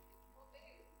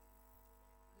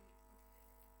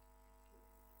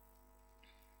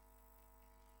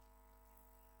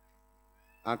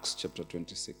 Acts chapter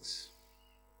 26.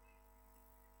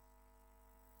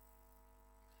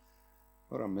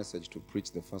 What a message to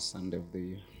preach the first Sunday of the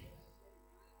year.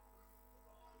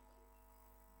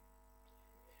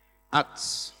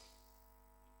 Acts.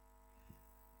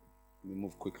 Let me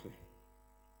move quickly.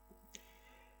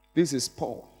 This is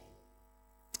Paul.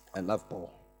 I love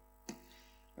Paul.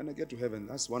 When I get to heaven,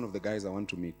 that's one of the guys I want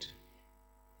to meet.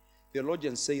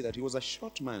 Theologians say that he was a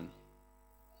short man,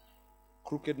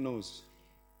 crooked nose,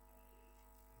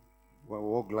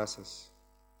 wore glasses,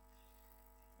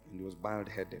 and he was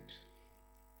bald-headed.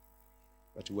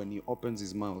 But when he opens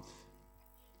his mouth,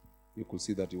 you could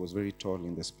see that he was very tall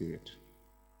in the spirit.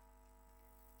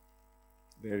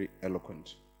 Very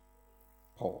eloquent.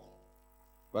 Paul.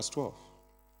 Verse 12.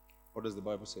 What does the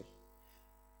Bible say?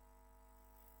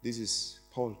 This is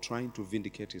Paul trying to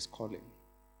vindicate his calling.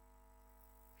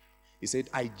 He said,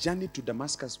 I journeyed to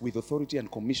Damascus with authority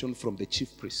and commission from the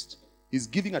chief priest. He's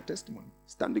giving a testimony,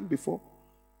 standing before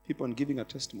people and giving a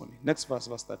testimony. Next verse,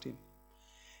 verse 13.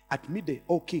 At midday,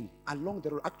 O king, along the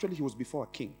road, actually he was before a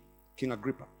king, King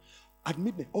Agrippa. At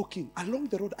midday, O king, along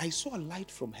the road I saw a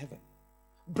light from heaven,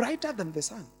 brighter than the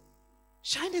sun,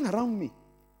 shining around me,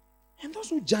 and those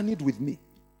who journeyed with me.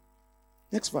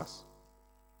 Next verse.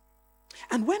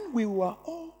 And when we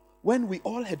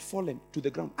all had fallen to the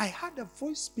ground, I heard a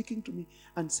voice speaking to me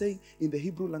and saying in the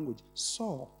Hebrew language,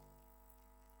 Saul,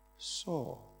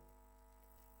 Saul.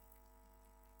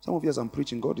 Some of you, as I'm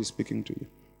preaching, God is speaking to you.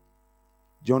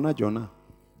 Jonah, Jonah.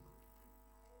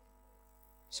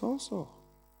 Saul, Saul.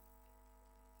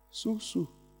 Su, Su.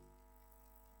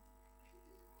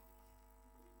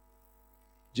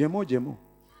 Jemo, Jemo.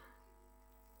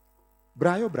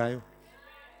 Brayo, Brayo.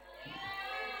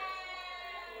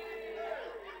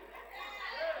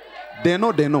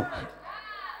 Deno, Deno.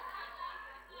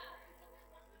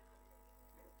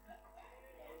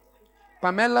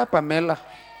 Pamela, Pamela.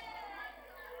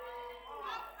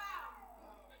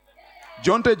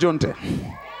 Jonte, Jonte.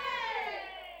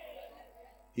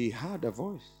 He heard a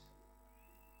voice.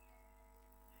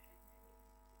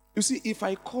 You see, if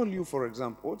I call you, for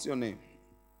example, what's your name?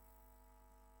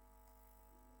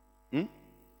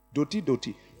 Doti,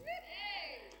 Doti.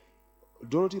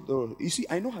 Dorothy, Dorothy. You see,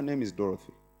 I know her name is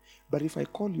Dorothy. But if I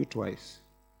call you twice,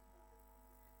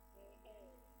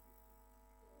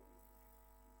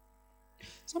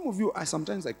 some of you,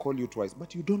 sometimes I call you twice,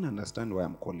 but you don't understand why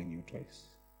I'm calling you twice.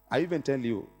 I even tell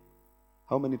you,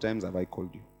 how many times have I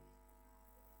called you?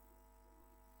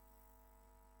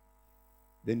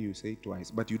 Then you say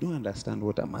twice, but you don't understand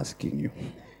what I'm asking you.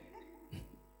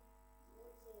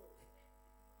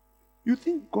 You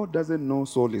think God doesn't know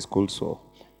Saul is called Saul?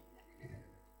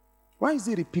 Why is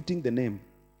he repeating the name?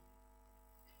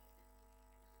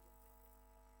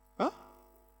 Huh?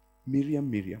 Miriam,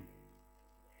 Miriam.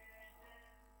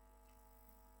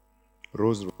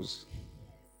 Rose, Rose.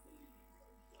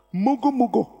 Mugo,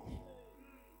 Mugo.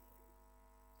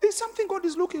 There's something God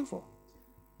is looking for.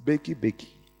 Becky, Becky.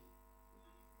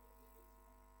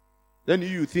 Then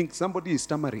you think somebody is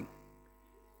stammering.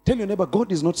 Tell your neighbor,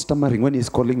 God is not stammering when he's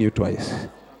calling you twice.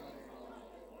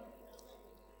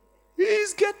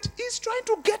 He's trying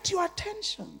to get your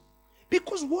attention.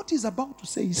 Because what he's about to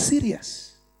say is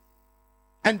serious.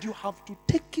 And you have to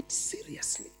take it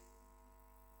seriously.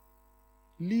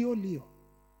 Leo, Leo.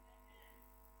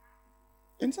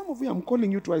 And some of you, I'm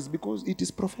calling you twice because it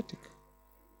is prophetic.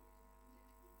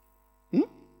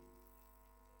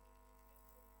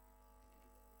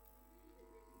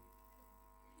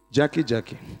 Jackie,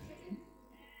 Jackie.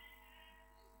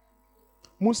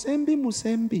 Musembi,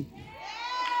 Musembi.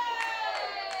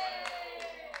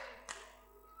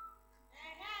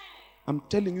 I'm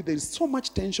telling you, there is so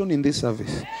much tension in this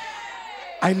service.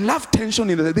 I love tension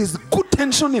in the service. There's good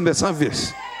tension in the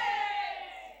service.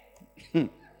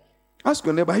 Ask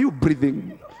your neighbor, are you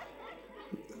breathing?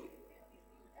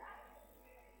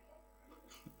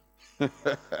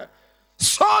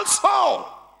 Saul, Saul.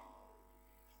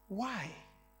 Why?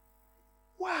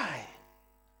 Why?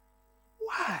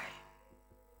 Why?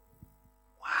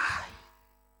 Why?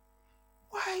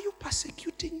 Why are you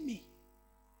persecuting me?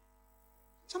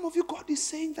 Some of you, God is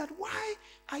saying that, why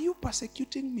are you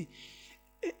persecuting me?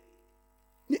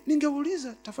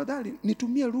 Ningeuliza tafadhali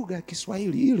nitumie lugha ya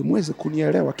Kiswahili ili muweze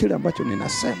kunielewa kile ambacho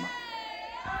ninasema.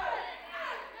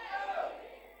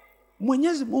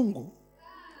 Mwenyezi Mungu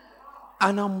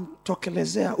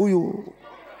anamtokelezea huyu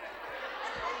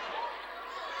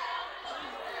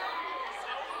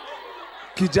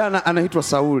kijana anaitwa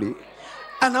Sauli.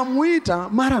 Anamuita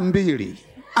mara mbili.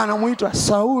 Anamuita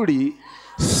Sauli,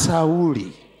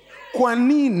 Sauli. Kwa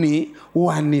nini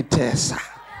wanitesa?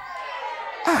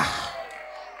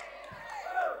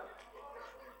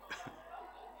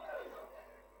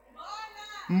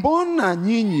 Mbona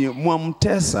nyinyi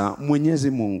mwamtesa Mwenyezi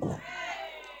Mungu?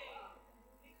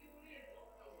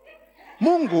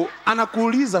 Mungu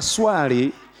anakuuliza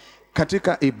swali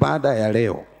katika ibada ya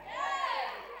leo.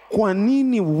 Kwa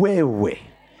nini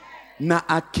wewe na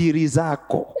akili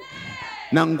zako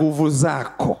na nguvu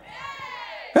zako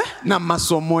na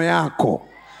masomo yako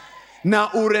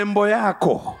na urembo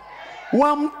yako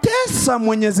wamtesa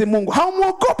Mwenyezi Mungu?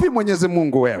 Haumuogopi Mwenyezi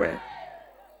Mungu wewe?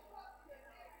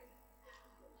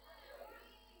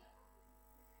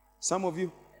 Some of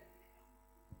you,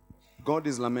 God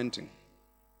is lamenting.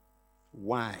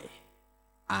 Why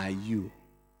are you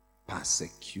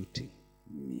persecuting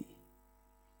me?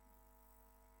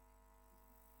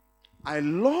 I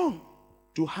long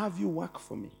to have you work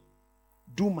for me,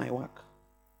 do my work,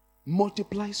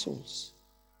 multiply souls,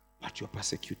 but you're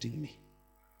persecuting me.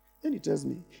 Then he tells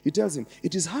him,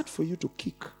 it is hard for you to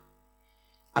kick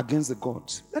against the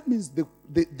gods. That means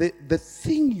the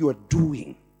thing you are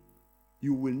doing,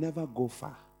 you will never go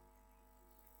far.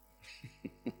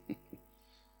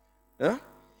 Yeah?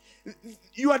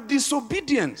 You are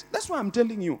disobedient. That's why I'm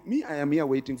telling you. Me, I am here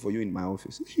waiting for you in my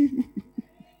office.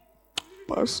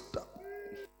 Pastor.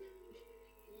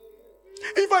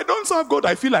 If I don't serve God,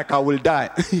 I feel like I will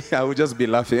die. I will just be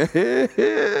laughing.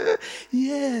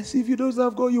 Yes, if you don't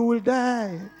serve God, you will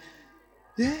die.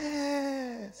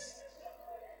 Yes.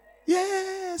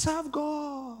 Yes, serve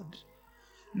God.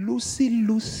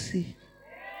 Lucy.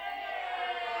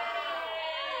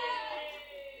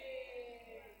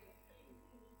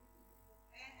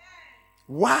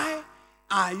 Why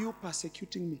are you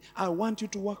persecuting me? I want you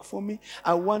to work for me.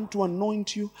 I want to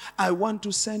anoint you. I want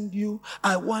to send you.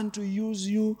 I want to use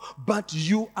you. But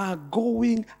you are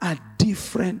going a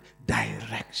different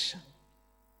direction.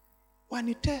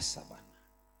 Wanitesa bana.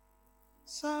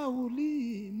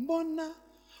 Sauli mbona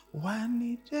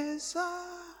wanitesa.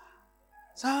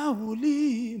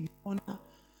 Sauli mbona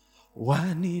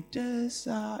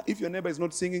wanitesa. If your neighbor is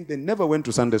not singing, they never went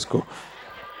to Sunday school.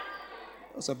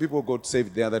 Some people got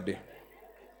saved the other day.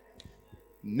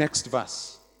 Next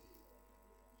verse.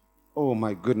 Oh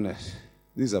my goodness.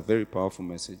 This is a very powerful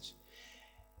message.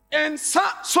 And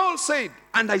Saul said,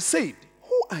 and I said,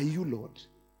 who are you, Lord?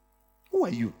 Who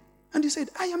are you? And he said,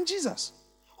 I am Jesus,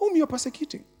 whom you are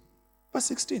persecuting. Verse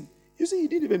 16. You see, he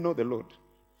didn't even know the Lord.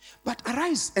 But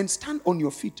arise and stand on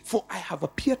your feet, for I have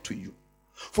appeared to you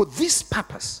for this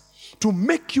purpose, to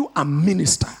make you a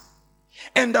minister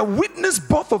and a witness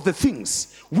both of the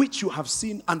things which you have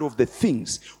seen and of the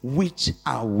things which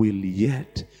I will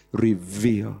yet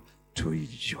reveal to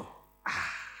you.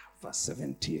 Verse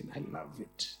 17, I love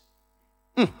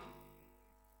it.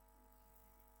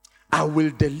 I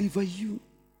will deliver you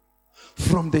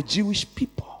from the Jewish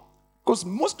people. Because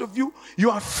most of you,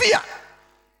 your fear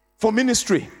for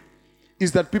ministry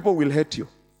is that people will hate you.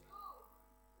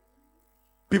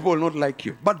 People will not like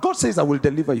you. But God says, I will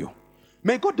deliver you.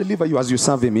 May God deliver you as you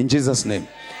serve him in Jesus' name.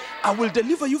 I will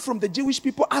deliver you from the Jewish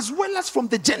people as well as from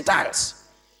the Gentiles,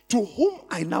 to whom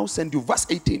I now send you. Verse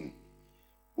 18.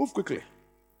 Move quickly.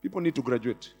 People need to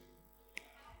graduate.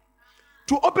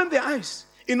 To open their eyes,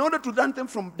 in order to turn them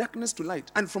from darkness to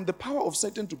light and from the power of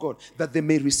Satan to God, that they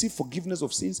may receive forgiveness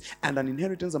of sins and an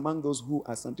inheritance among those who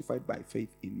are sanctified by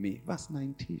faith in me. Verse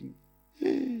 19.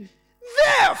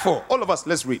 Therefore, all of us,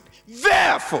 let's read.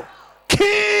 Therefore,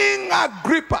 King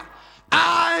Agrippa,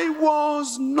 I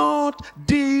was not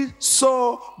disobedient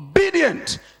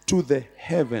to the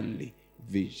heavenly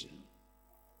vision.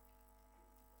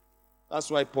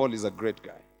 That's why Paul is a great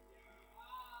guy.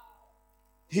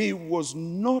 He was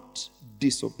not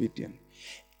disobedient.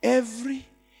 Every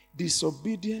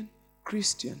disobedient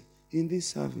Christian in this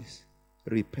service,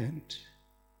 repent.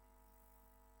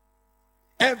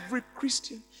 Every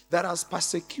Christian that has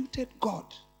persecuted God,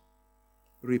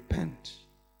 repent.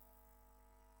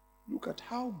 Look at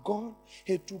how God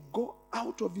had to go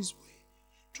out of his way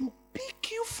to pick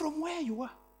you from where you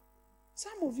are.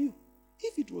 Some of you,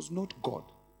 if it was not God,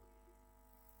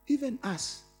 even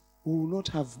us, we would not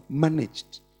have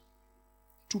managed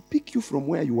to pick you from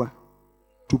where you are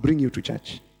to bring you to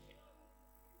church.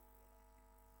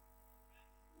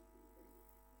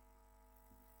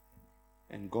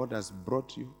 And God has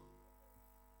brought you,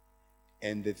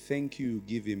 and the thank you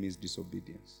give him is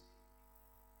disobedience.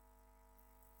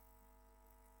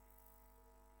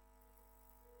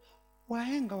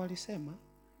 Wahenga walisema,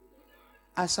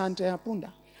 asante ya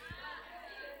punda.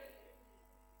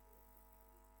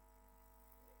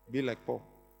 Be like Paul.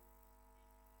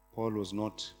 Paul was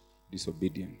not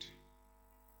disobedient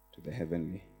to the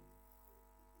heavenly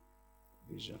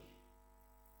vision.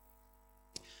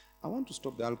 I want to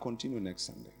stop there. I'll continue next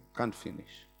Sunday. Can't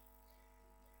finish.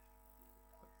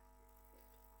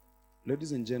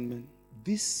 Ladies and gentlemen,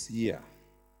 this year,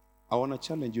 I want to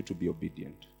challenge you to be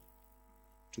obedient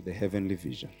to the heavenly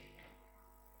vision.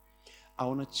 I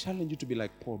want to challenge you to be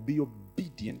like Paul. Be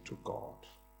obedient to God.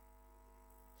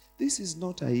 This is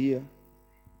not a year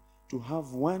to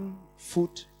have one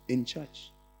foot in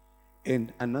church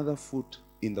and another foot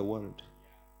in the world.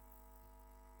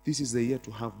 This is the year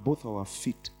to have both our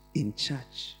feet in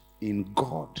church, in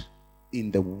God,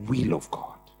 in the will of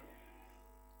God,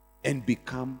 and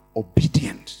become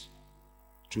obedient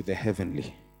to the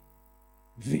heavenly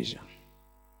vision.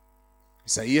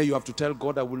 It's a year you have to tell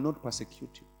God, I will not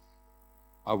persecute you.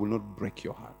 I will not break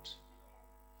your heart.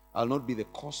 I'll not be the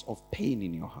cause of pain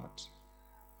in your heart.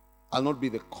 I'll not be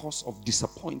the cause of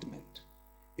disappointment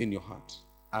in your heart.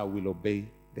 I will obey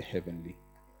the heavenly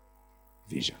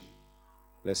vision.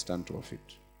 Let's stand to our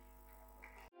feet.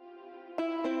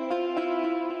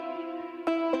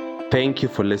 Thank you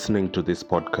for listening to this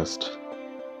podcast.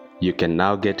 You can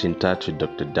now get in touch with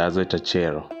Dr. Dodzweit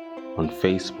Achero on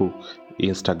Facebook,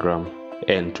 Instagram,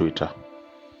 and Twitter.